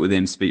who've worked with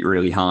him speak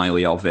really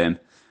highly of him.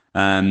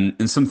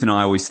 And something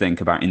I always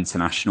think about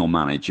international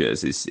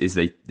managers is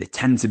they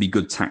tend to be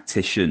good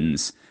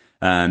tacticians,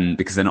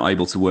 because they're not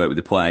able to work with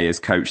the players,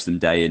 coach them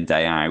day in,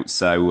 day out.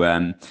 So,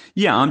 I'm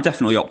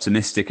definitely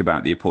optimistic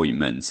about the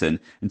appointment. And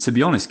to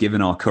be honest,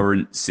 given our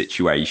current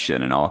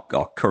situation and our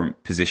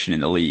current position in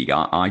the league,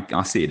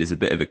 I see it as a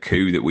bit of a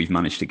coup that we've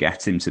managed to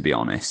get him, to be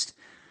honest.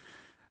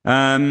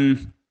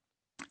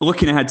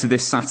 Looking ahead to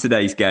this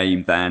Saturday's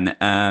game, then,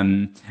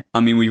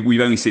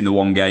 we've only seen the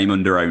one game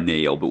under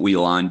O'Neill, but we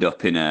lined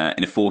up in a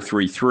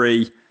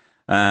 4-3-3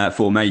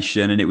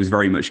 formation, and it was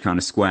very much kind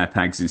of square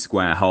pegs in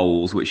square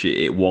holes, which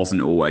it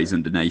wasn't always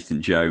under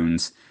Nathan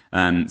Jones.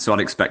 So I'd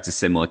expect a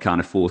similar kind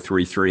of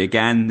 4-3-3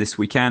 again this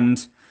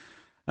weekend.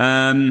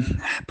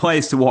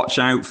 Players to watch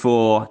out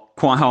for.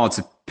 Quite hard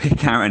to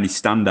pick out any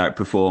standout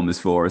performers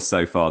for us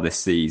so far this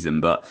season,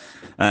 but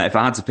if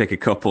I had to pick a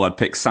couple, I'd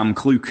pick Sam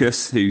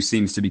Clucas, who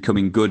seems to be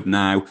coming good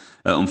now.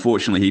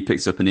 Unfortunately, he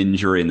picked up an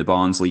injury in the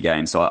Barnsley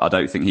game, so I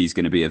don't think he's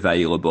going to be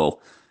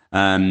available.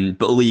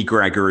 But Lee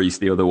Gregory's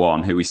the other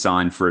one, who we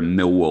signed from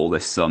Millwall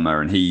this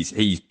summer, and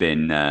he's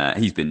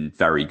been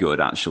very good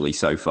actually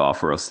so far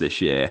for us this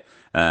year.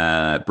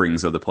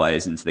 Brings other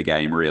players into the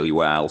game really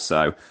well.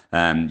 So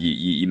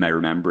you may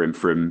remember him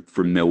from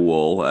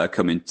Millwall,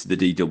 coming to the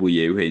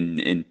DW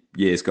in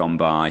years gone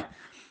by.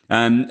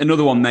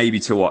 Another one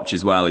maybe to watch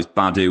as well is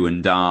Badu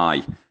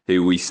Ndiaye,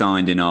 who we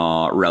signed in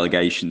our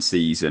relegation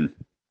season.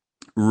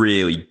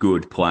 Really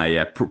good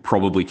player,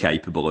 probably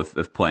capable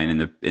of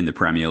playing in the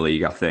Premier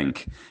League, I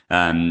think.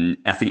 I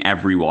think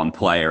everyone,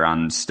 player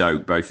and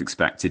Stoke, both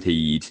expected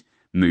he'd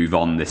move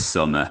on this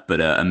summer,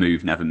 but a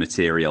move never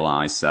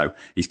materialised. So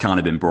he's kind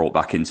of been brought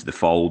back into the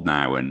fold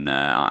now, and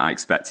I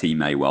expect he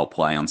may well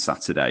play on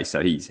Saturday.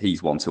 So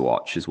he's one to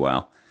watch as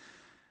well.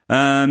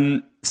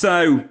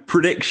 So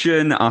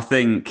prediction, I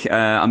think,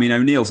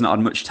 O'Neill's not had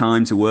much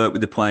time to work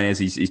with the players.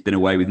 He's been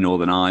away with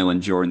Northern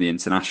Ireland during the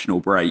international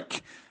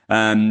break.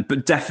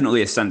 But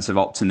definitely a sense of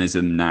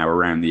optimism now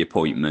around the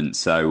appointment.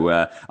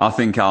 So I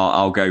think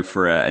I'll go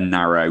for a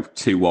narrow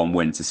 2-1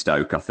 win to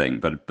Stoke, I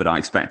think, but I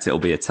expect it'll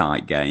be a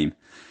tight game.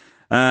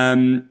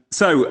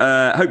 So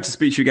hope to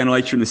speak to you again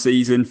later in the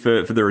season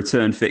for the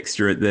return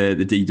fixture at the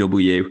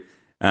DW,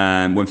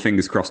 when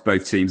fingers crossed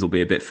both teams will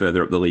be a bit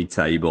further up the league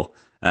table.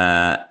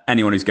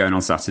 Anyone who's going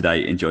on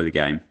Saturday, enjoy the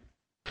game.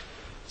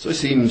 So it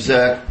seems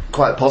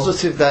quite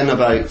positive then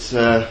about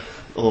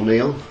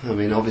O'Neill.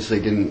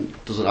 Obviously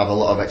doesn't have a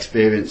lot of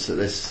experience at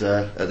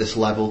this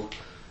level.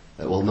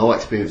 No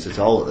experience at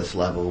all at this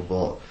level,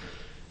 but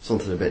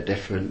something a bit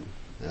different.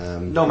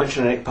 No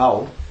mention of Nick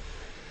Powell.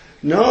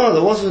 No,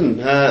 there wasn't.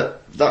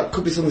 That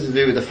could be something to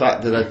do with the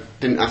fact that I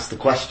didn't ask the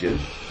question,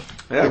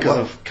 because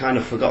I've kind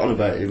of forgotten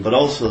about him. But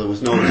also there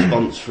was no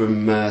response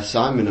from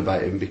Simon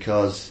about him,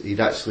 because he'd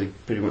actually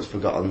pretty much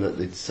forgotten that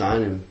they'd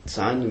signed him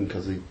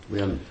because we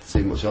hadn't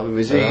seen much of him.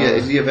 Is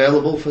he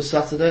available for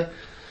Saturday?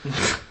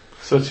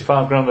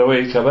 35 grand a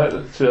week, I bet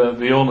that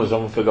the owners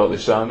haven't forgot they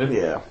signed him.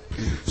 Yeah.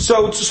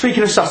 So,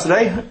 speaking of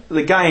Saturday,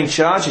 the guy in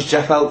charge is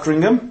Jeff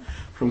Elkringham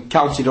from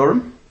County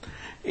Durham.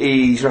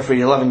 He's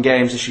refereed 11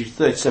 games, issued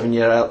 37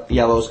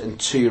 yellows and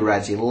 2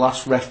 reds. He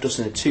last refed us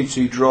in a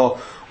 2-2 draw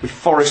with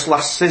Forest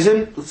last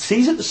season.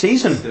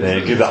 Yeah,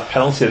 give that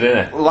penalty,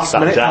 didn't he? Last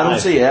minute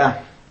penalty,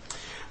 yeah.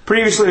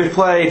 Previously we've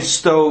played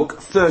Stoke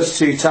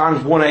 32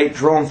 times, won 8,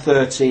 drawn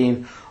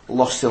 13,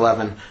 lost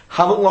 11.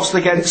 Haven't lost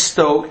against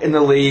Stoke in the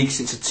league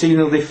since a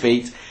 2-0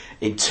 defeat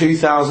in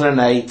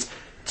 2008,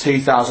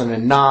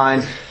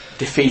 2009,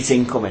 defeat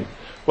incoming.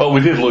 Well,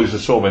 we did lose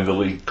at home in the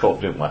League Cup,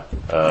 didn't we?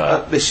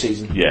 This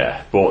season.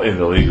 Yeah, but in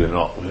the league we've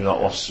not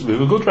lost. We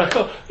have a good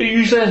record. It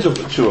usually ends up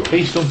at 2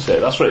 apiece, doesn't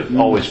it? That's what it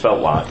always felt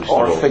like.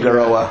 Or a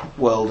Figueroa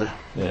world.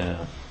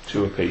 Yeah,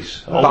 2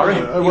 apiece. Barry,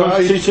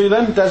 2-2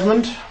 then,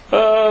 Desmond?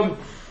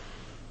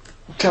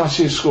 Can I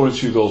see us scoring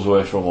 2 goals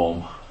away from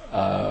home?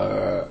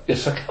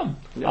 Yes, I can.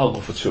 I'll go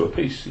for 2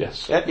 apiece,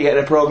 yes. Yeah, you get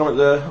a programme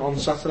on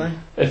Saturday?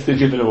 If they're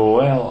giving them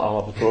away, I'll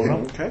have a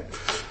programme. Okay.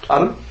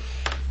 Adam?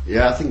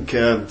 Yeah, I think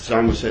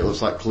Sam would say it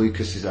looks like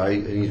Clucas is out,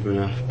 and he's been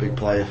a big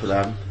player for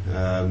them.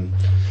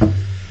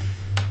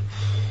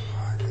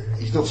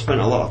 He's not spent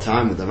a lot of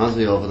time with them, has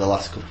he, over the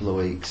last couple of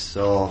weeks?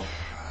 So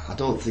I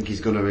don't think he's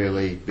going to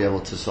really be able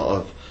to sort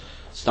of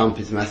stamp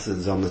his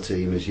methods on the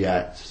team as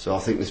yet. So I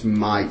think this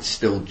might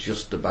still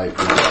just about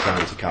be the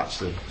time to catch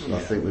them. So I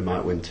think we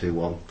might win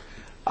 2-1.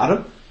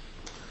 Adam?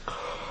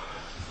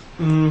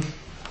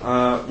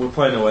 We're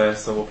playing away,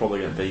 so we'll probably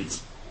get beat.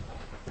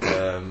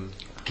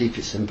 Keep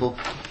it simple.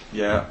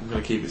 Yeah, I'm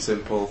going to keep it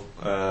simple.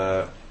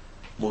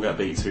 We'll get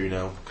beat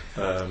 2-0.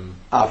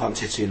 I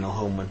fancy 2-0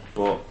 home win.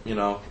 But,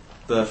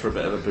 there for a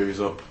bit of a booze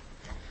up,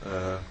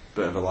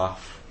 bit of a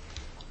laugh,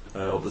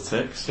 up the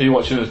ticks. Are you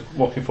watching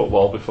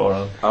football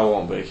beforehand? I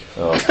won't be.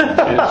 Oh.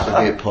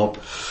 It'll be a pub.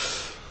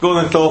 Go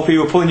on then, Thorpe,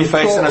 you were pulling your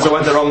face in as I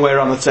went the wrong way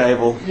around the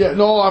table. Yeah,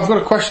 no, I've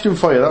got a question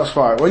for you, that's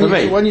fine. For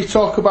me? When you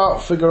talk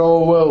about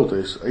Figueroa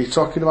Worldies, are you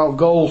talking about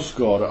goals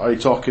scored, or are you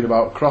talking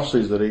about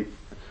crosses that he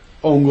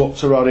hung up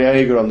to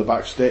Rodriguez on the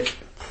back stick,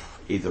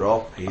 Either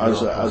or.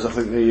 as I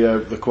think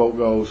the quote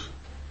goes?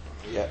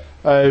 Yeah.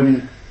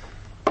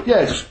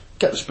 Yeah, just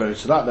get the spirit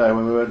of that day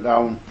when we went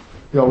down.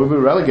 We were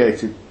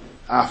relegated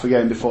half a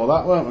game before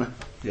that, weren't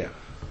we? Yeah.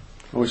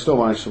 And we still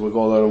managed to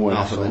go there and win.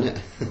 Half a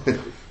minute.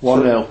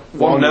 1-0.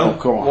 1-0.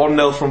 Come on.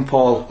 1-0 from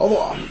Paul.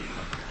 Oh,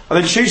 And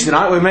then Tuesday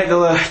night we make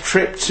the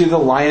trip to the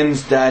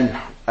Lions' Den.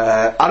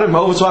 Adam,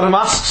 over to Adam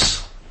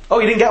asks. Oh,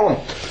 you didn't get one?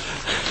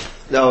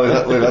 No,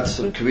 we've had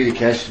some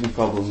communication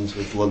problems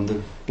with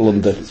London.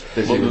 It's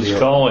busy with London's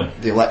calling.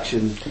 the election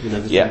and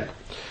everything. Yeah.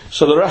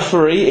 So the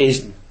referee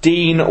is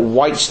Dean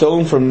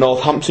Whitestone from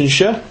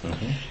Northamptonshire.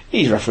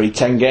 He's refereed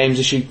 10 games,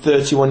 issued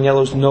 31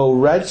 yellows, no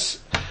reds.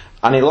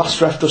 And he last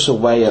refed us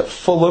away at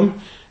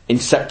Fulham in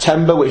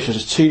September, which was a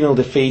 2-0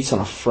 defeat on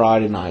a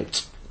Friday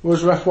night.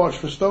 was ref watch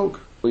for Stoke?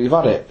 Well, you've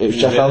had it. It was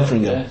Jeff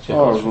Elfringer. Yeah, Jeff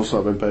Oh, I must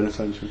not have been paying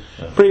attention.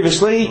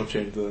 Previously, I'll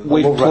change the-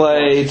 we've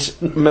played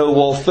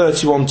Millwall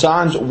 31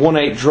 times, won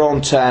 8,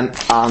 drawn 10,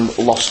 and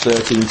lost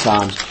 13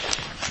 times.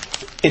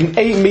 In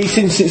 8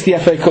 meetings since the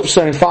FA Cup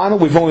semi-final,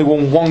 we've only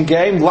won 1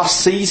 game last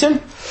season,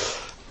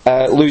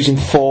 losing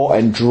 4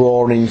 and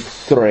drawing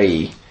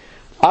 3.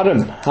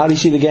 Adam, how do you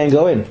see the game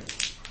going?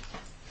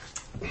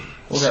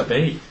 We'll get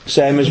beat.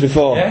 Same as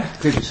before? Yeah,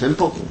 Keep it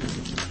simple.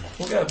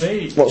 we'll get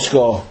beat. What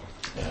score?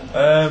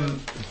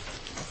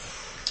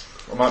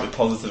 I might be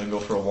positive and go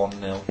for a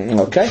 1-0.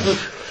 Okay.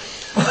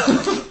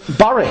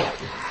 Barry?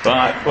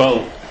 Right,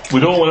 well, we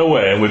don't win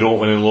away and we don't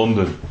win in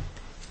London.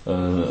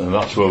 And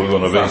that's where we're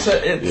going to be.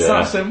 It's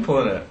that simple,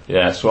 isn't it?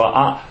 Yeah, so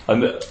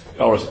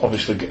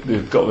obviously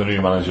they've got the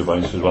new manager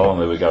bench as well, haven't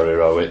they, with Gary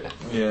Rowett.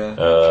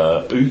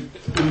 Yeah.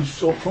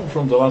 Who's up front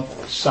from the lad?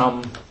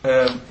 Sam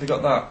They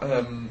got that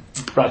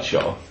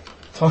Bradshaw.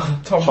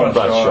 Tom Bradshaw,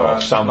 Bradshaw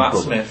and Sam Matt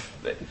Brother. Smith.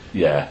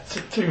 Yeah.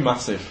 Too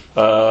massive.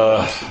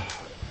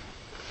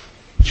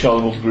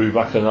 Charlie Mulgrew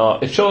back or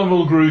not. If Charlie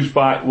Mulgrew's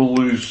back, we'll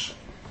lose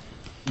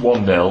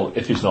 1-0.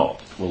 If he's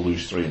not, we'll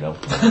lose 3-0.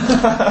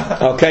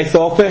 Okay,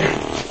 Thorpe?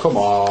 Come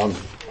on.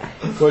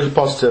 Where's the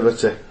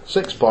positivity?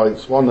 6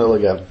 points, 1-0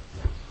 again.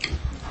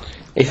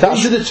 If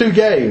that's These are the 2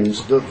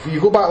 games, you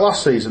go back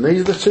last season,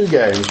 these are the 2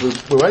 games,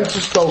 we went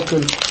to Stoke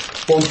and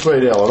won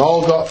 3-0 and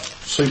all got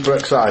super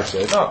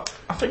excited. No,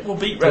 I think we'll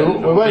beat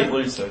Reading. We We'll beat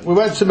Luton.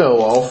 went to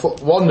Millwall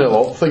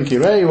 1-0 up,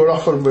 thinking, hey, we're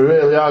off and we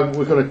really are,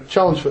 we're going to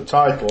challenge for the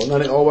title, and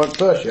then it all went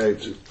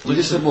pear-shaped. You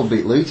just said we'll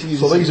beat Luton. You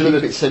So just these said are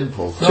keep the- it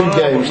simple. 2 games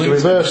but to Luton-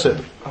 reverse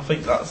it. I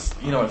think that's,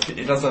 if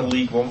it has a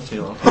League One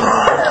feel,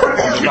 I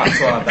think we'll be back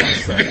to our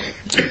best then.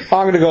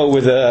 I'm going to go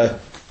with it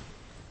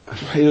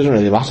doesn't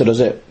really matter, does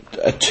it?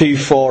 A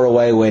 2-4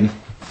 away win.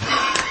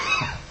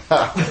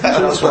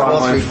 That's what I'm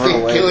going for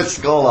ridiculous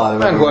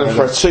scoreline. I'm going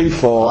for a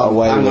 2-4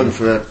 away I'm win. going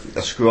for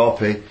a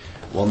scrappy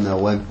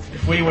 1-0 win.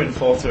 If we win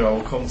 4-2, I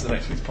will come to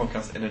next week's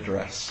podcast in a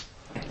dress.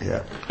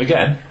 Yeah.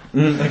 Again?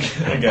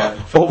 Again.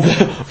 Up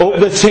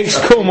the ticks,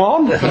 come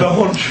on! For the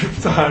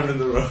 100th time in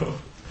the row.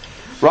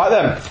 Right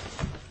then.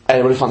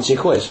 Anybody fancy a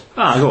quiz?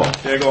 Go on.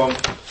 Yeah, go on.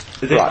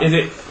 Right. Is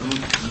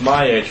it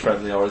my age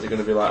friendly or is it going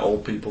to be like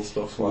old people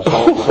stuff? Like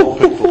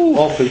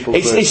All people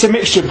It's a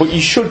mixture, but you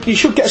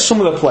should get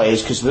some of the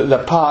players because they're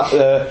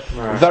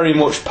very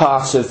much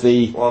part of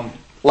the Well,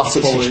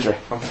 Latics history.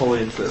 I'm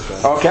fully into this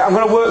then. Okay, I'm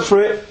going to work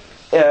through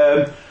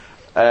it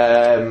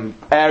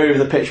area of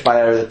the pitch by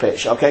area of the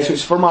pitch. Okay, so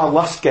it's from our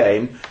last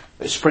game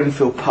at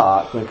Springfield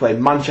Park when we played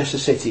Manchester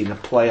City in the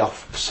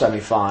playoff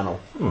semi-final.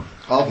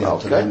 I'll be able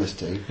to Okay. name this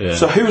team. Yeah.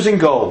 So who was in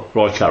goal?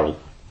 Roy Carroll.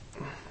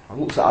 I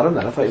looked at Adam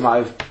then. I thought you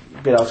might have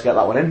been able to get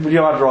that one in. Would you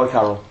have had Roy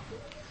Carroll?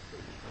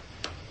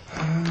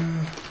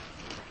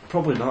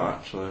 Probably not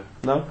actually.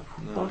 No.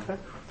 Okay.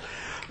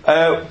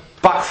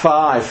 Back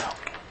 5.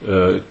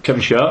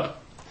 Kevin Sharp.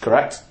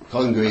 Correct.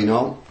 Colin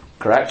Greenall.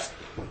 Correct.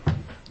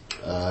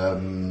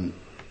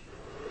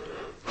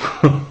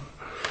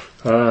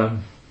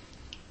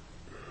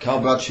 Carl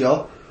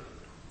Bradshaw.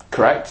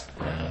 Correct.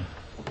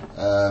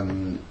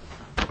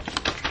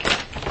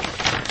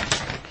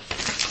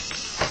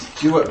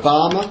 Stuart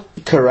Barmer.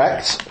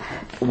 Correct.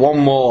 One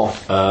more.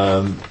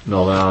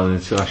 Northern Ireland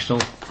International.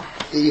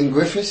 Ian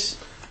Griffiths.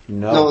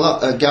 No. No,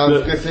 not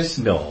Gareth Griffiths.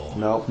 No.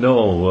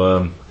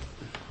 No.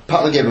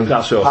 Pat McGibbon.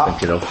 That's what I was Pat-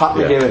 thinking of. Pat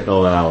McGibbon.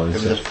 Northern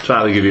Ireland.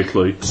 Trying to give you a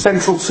clue.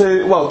 Central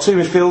 2. Well, 2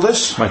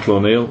 midfielders. Michael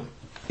O'Neill.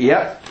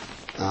 Yep.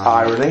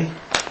 Irony.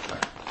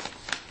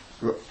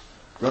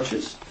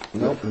 Rodgers?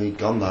 Nope, he'd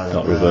gone by then.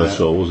 Not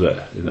Roberto, was it,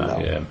 in that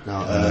No, game?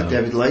 no.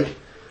 David Lee?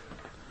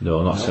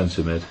 No, not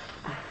centre mid.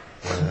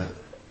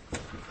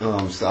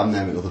 I'm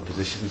naming other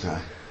positions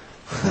now.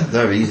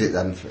 They're easy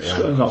then.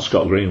 Not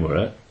Scott Green, were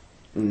it?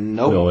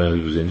 Nope. No,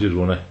 he was injured,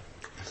 wasn't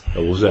he?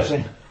 Or was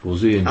it?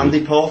 Was he injured?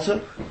 Andy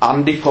Porter?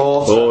 Andy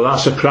Porter. Oh,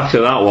 that's a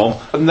cracker, that one.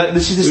 And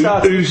this is the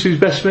start. Who's his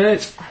best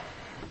mate?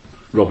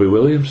 Robbie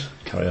Williams.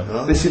 Carry on.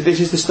 Oh. This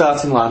is the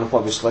starting lineup,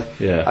 obviously.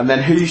 Yeah. And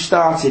then who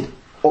started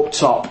up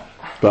top?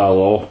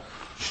 Barlow,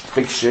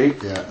 Big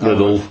Shoot. Yeah.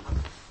 Riddle,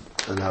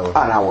 An hour.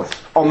 And Howard.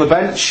 On the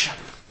bench,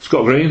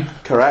 Scott Green,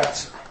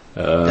 correct.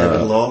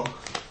 David Law.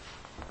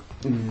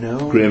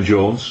 No. Graham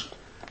Jones,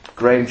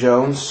 Graham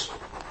Jones.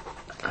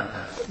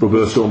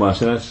 Roberto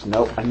Martinez,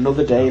 No.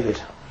 Another David.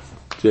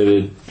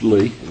 David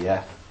Lee.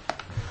 Yeah.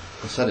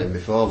 I said him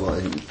before,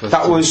 but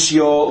That was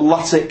your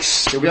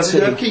Latics. Did we have to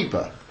do a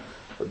keeper?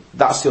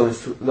 That's the only.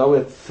 No, we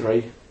had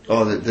 3.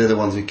 Oh, they're the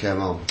ones who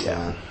came on.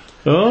 Yeah.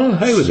 Oh,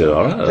 he was it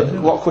alright. A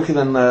lot quicker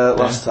than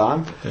last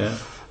time. Yeah.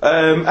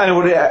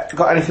 Anybody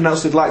got anything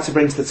else they'd like to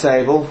bring to the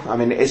table? I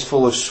mean, it is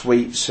full of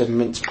sweets and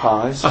mince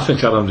pies. I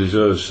think Adam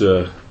deserves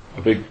a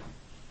big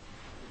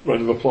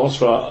round of applause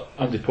for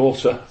Andy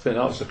Porter. I think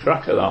that was a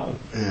cracker, that one.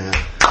 Yeah.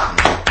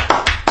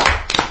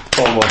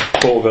 Former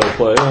Port Vale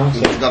player,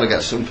 wasn't You've got to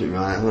get something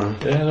right,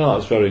 haven't it? Yeah, no,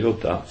 that's very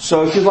good, that.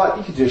 So if you'd like,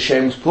 you could do a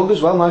shameless plug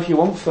as well now if you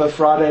want for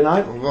Friday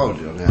night. I? We've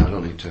already done it. I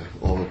don't need to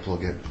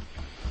overplug it.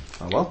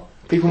 Oh well.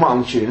 People might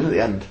want to tune in at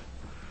the end.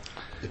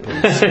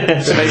 Depends.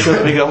 To make sure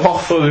that we go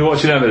off. Well, we're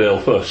watching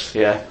Emmerdale first.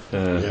 Yeah.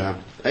 Yeah.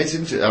 It's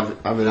interesting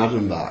having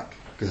Adam back,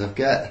 because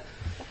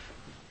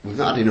we've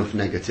not had enough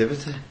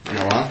negativity, and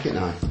I like it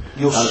now.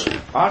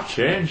 I've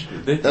changed.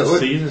 This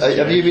season's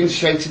have you changed. been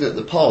shouting at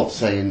the pod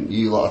saying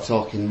you lot are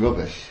talking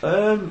rubbish?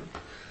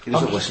 He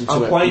doesn't listen to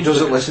I'm it. playing He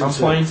doesn't to listen I'm to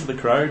playing it. to the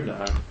crowd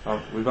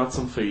now. We've had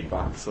some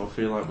feedback, so I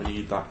feel like we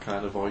need that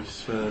kind of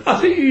voice.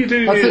 I think you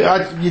do.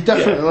 I think you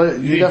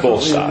definitely, you need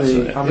both sides,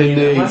 in innit? I mean, in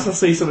the- unless I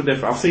see something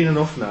different, I've seen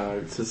enough now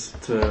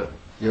to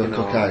You're you a know,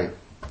 cook out.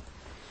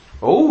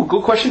 Oh,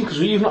 good question, because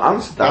you've not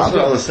answered that. That's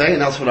what I was saying,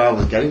 that's what I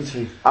was getting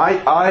to.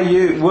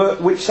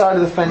 Which side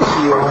of the fence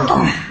are you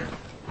on?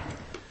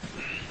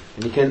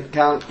 And you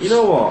can't. You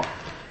know what?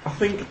 I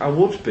think I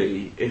would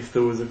be if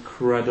there was a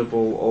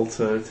credible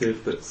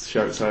alternative that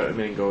shouts out at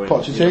me and going.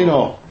 Pochettino. You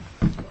know,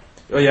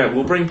 oh yeah,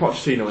 we'll bring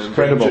Pochettino in.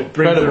 Credible.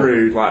 Bring Credible.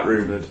 Giroud like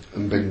rumoured.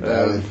 And Big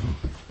Bailey.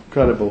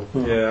 Credible.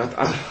 Yeah,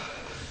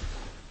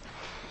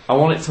 I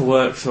want it to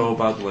work so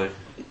badly.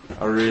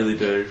 I really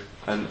do.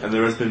 And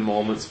there has been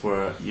moments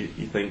where you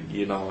think,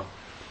 you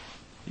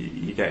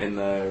get in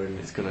there and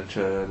it's going to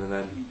churn, and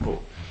then, but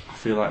I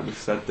feel like we've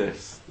said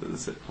this,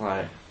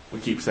 like, we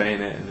keep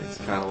saying it, and it's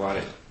kind of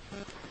like,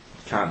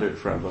 can't do it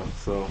forever,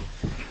 so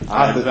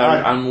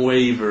I'm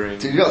wavering.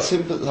 Did you not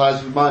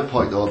sympathise with my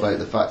point though about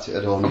the fact it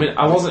had only... I mean,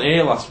 I wasn't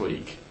here last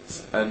week,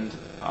 and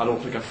I don't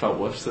think I felt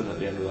worse than at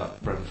the end of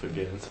that Brentford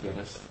game, to be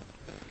honest.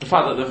 The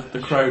fact that the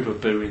crowd were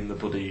booing the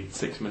bloody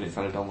 6 minutes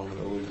added on when we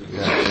were losing,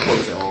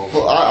 closed it all.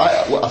 Well,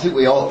 I think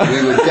we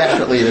were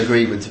definitely in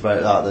agreement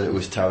about that it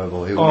was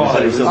terrible. It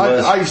was the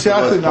worst,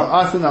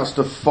 I think that's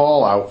the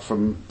fallout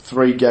from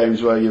 3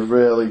 games where you've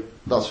really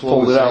that's what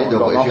pulled we're it out saying and though,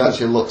 got but if you nothing.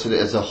 actually looked at it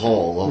as a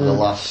whole over the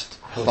last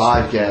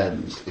 5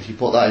 games, if you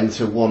put that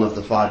into one of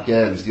the 5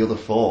 games, the other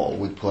 4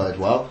 we played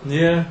well.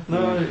 Yeah,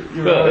 no,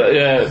 you're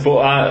But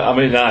right. I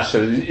mean,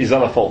 is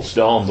that a false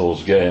dawn,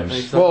 those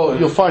games? Well,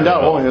 you'll find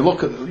out, won't you?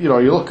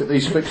 You look at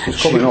these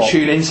fixtures coming up.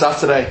 Tune in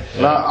Saturday.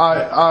 Now,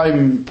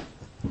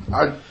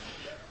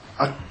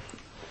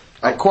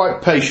 I'm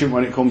quite patient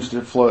when it comes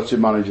to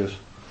flirting managers,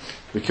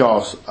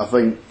 because I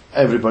think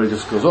everybody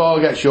just goes,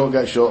 oh, get shut,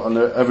 and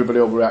everybody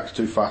overreacts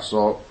too fast.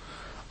 So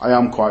I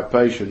am quite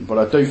patient, but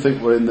I do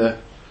think we're in the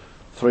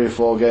 3 or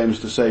 4 games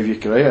to save your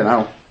career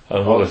now. And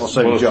Or what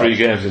save your a job. 3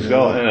 games it's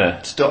got, isn't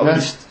it? Yeah.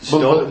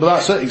 But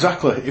that's it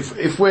exactly.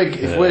 If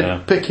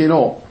we're picking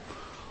up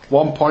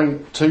 1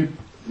 point, 2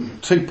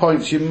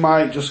 points, you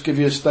might just give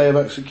you a stay of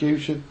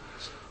execution.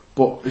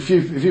 But if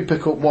you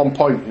pick up 1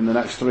 point in the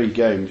next 3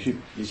 games, you're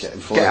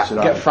getting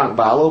flirted Get Frank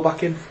Barlow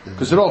back in.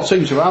 because they're all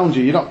teams around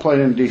you. You're not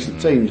playing any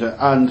decent teams,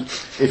 and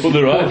if But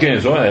they're right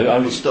games, aren't they? I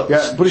mean,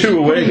 yeah, but if 2 you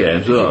away put in-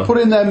 games, if you though. put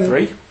in them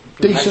 3.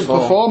 decent Next 4.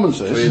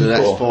 performances. 3 of the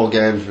next 4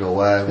 games we're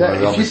away.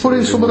 Yeah, if you put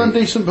in some of them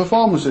decent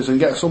performances and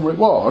get some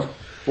reward,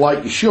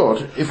 like you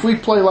should, if we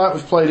play like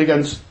we've played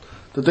against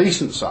the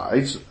decent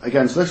sides,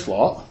 against this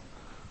lot,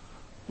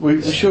 we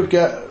should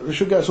get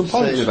some points.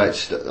 Saying about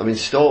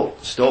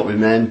Stoke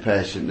remained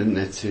patient, didn't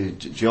they?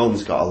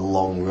 Jones got a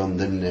long run,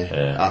 didn't he?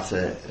 Yeah. At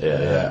it,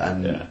 Yeah.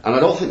 and I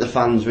don't think the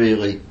fans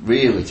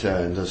really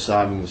turned, as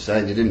Simon was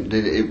saying.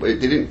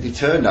 They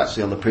turned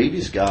actually on the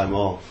previous guy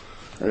more.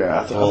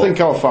 Yeah, I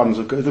think our fans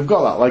they've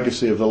got that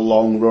legacy of the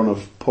long run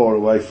of poor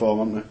away form,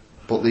 haven't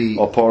But they?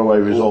 Or poor away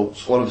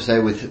results. What I'm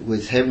saying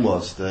with him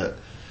was that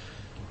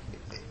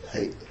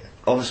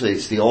obviously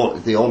it's the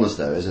owners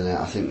there, isn't it?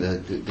 I think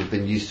that they've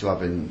been used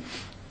to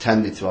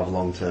tended to have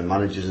long-term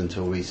managers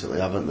until recently,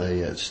 haven't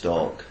they, at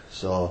Stoke?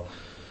 So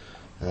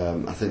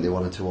I think they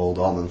wanted to hold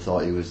on and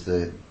thought he was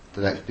the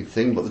next big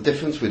thing. But the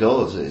difference with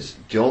us is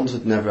Jones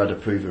had never had a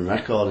proven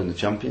record in the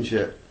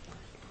Championship,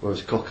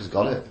 whereas Cook has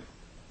got it.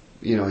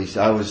 You know,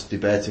 I was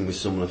debating with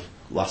someone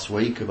last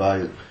week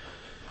about,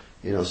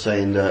 you know,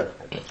 saying that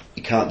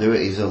he can't do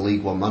it, he's a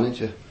League One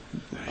manager.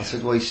 I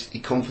said, well, he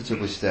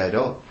comfortably stayed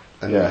up.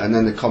 And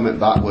then the comment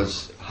back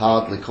was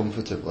hardly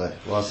comfortably.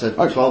 Well, I said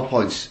 12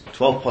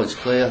 points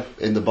clear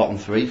in the bottom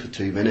 3 for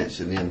 2 minutes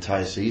in the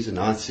entire season.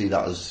 I see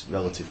that as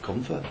relative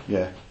comfort.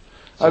 Yeah.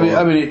 So,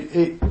 I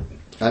mean,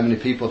 how many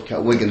people have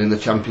kept Wigan in the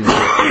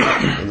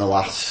Championship in the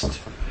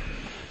last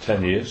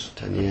 10 years.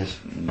 10 years?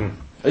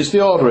 it's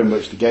the order in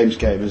which the games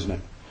came, isn't it?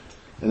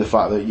 In the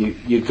fact that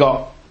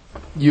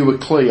you were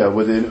clear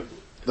within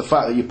the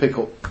fact that you pick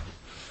up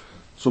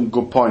some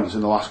good points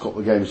in the last couple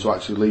of games to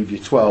actually leave you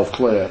 12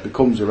 clear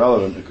becomes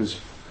irrelevant because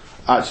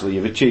actually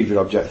you've achieved your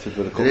objective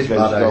with a couple It of is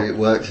games bad to how go. it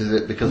works, is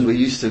it? Because we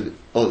used to,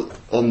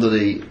 under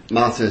the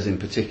Martinez in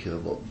particular,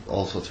 but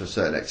also to a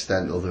certain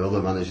extent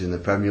other managers in the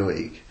Premier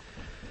League,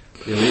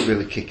 you didn't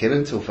really kick in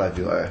until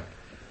February.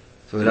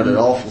 So we had an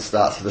awful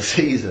start to the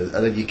season,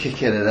 and then you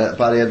kick in, and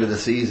by the end of the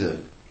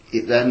season,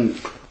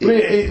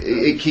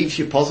 it keeps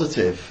you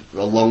positive for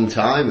a long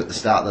time at the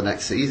start of the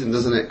next season,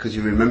 doesn't it? Because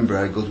you remember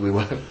how good we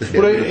were at the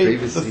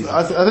previous season.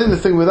 I think the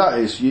thing with that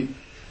is you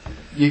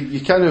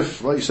kind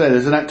of, like you say,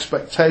 there's an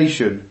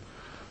expectation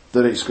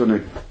that it's going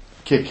to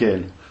kick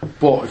in.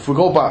 But if we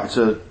go back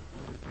to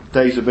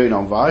days of being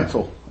on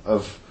Vital,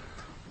 of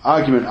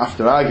argument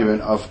after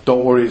argument of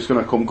don't worry, it's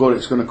going to come good,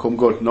 it's going to come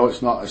good. No,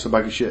 it's not. It's a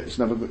bag of shit. It's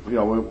never. You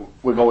know,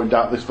 we're going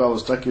down. This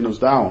fella's taking us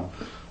down,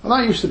 and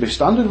that used to be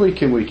standard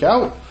week in, week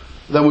out.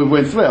 Then we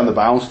win 3 on the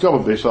bounce, job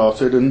would be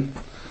sorted, and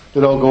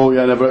they'd all go,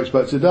 yeah, never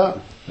expected that.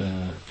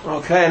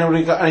 Okay,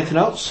 anybody got anything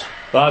else?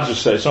 I'd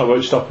just say it's not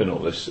about stopping all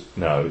this.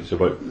 No, it's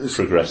about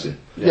progressing.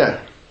 Yeah.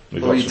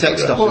 Well, you take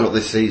stopping up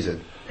this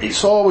season.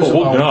 It's always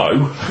Well, about...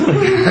 no.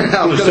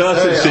 The start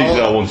of the season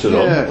I wanted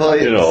on. Yeah. Well,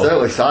 You know.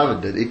 certainly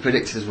Simon did. He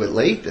predicted us with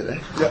lead, didn't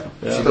he?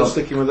 Yeah. Still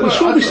sticking with it. Well,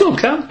 sure, we still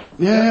can.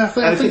 Yeah,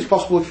 I Anything's think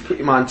possible if you put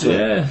your mind to it.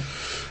 Yeah.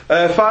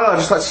 Finally, I'd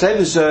just like to say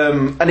there's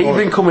an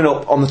evening coming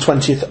up on the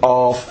 20th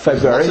of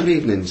February Lots of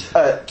evenings.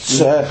 at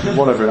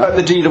Whatever at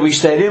the DW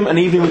Stadium, an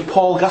evening with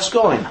Paul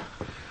Gascoigne.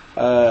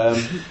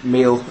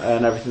 Meal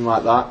and everything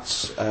like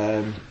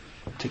that.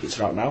 Tickets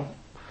are out now.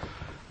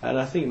 And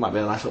I think it might be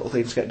a nice little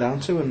thing to get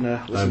down to and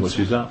How listen much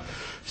to. is that?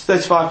 It's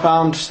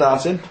 £35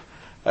 starting.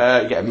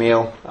 You get a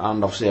meal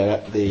and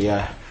obviously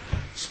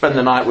spend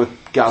the night with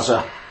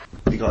Gaza.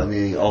 He got in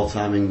the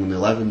all-time England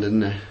 11,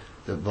 didn't he?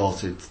 That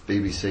voted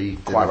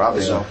BBC. Quite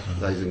rightly so.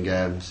 Days and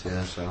games,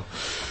 yeah, so.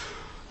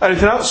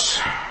 Anything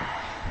else?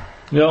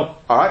 No.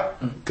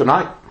 Alright, good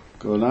night.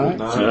 good night.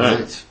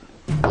 Right.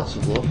 Lots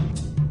of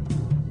love.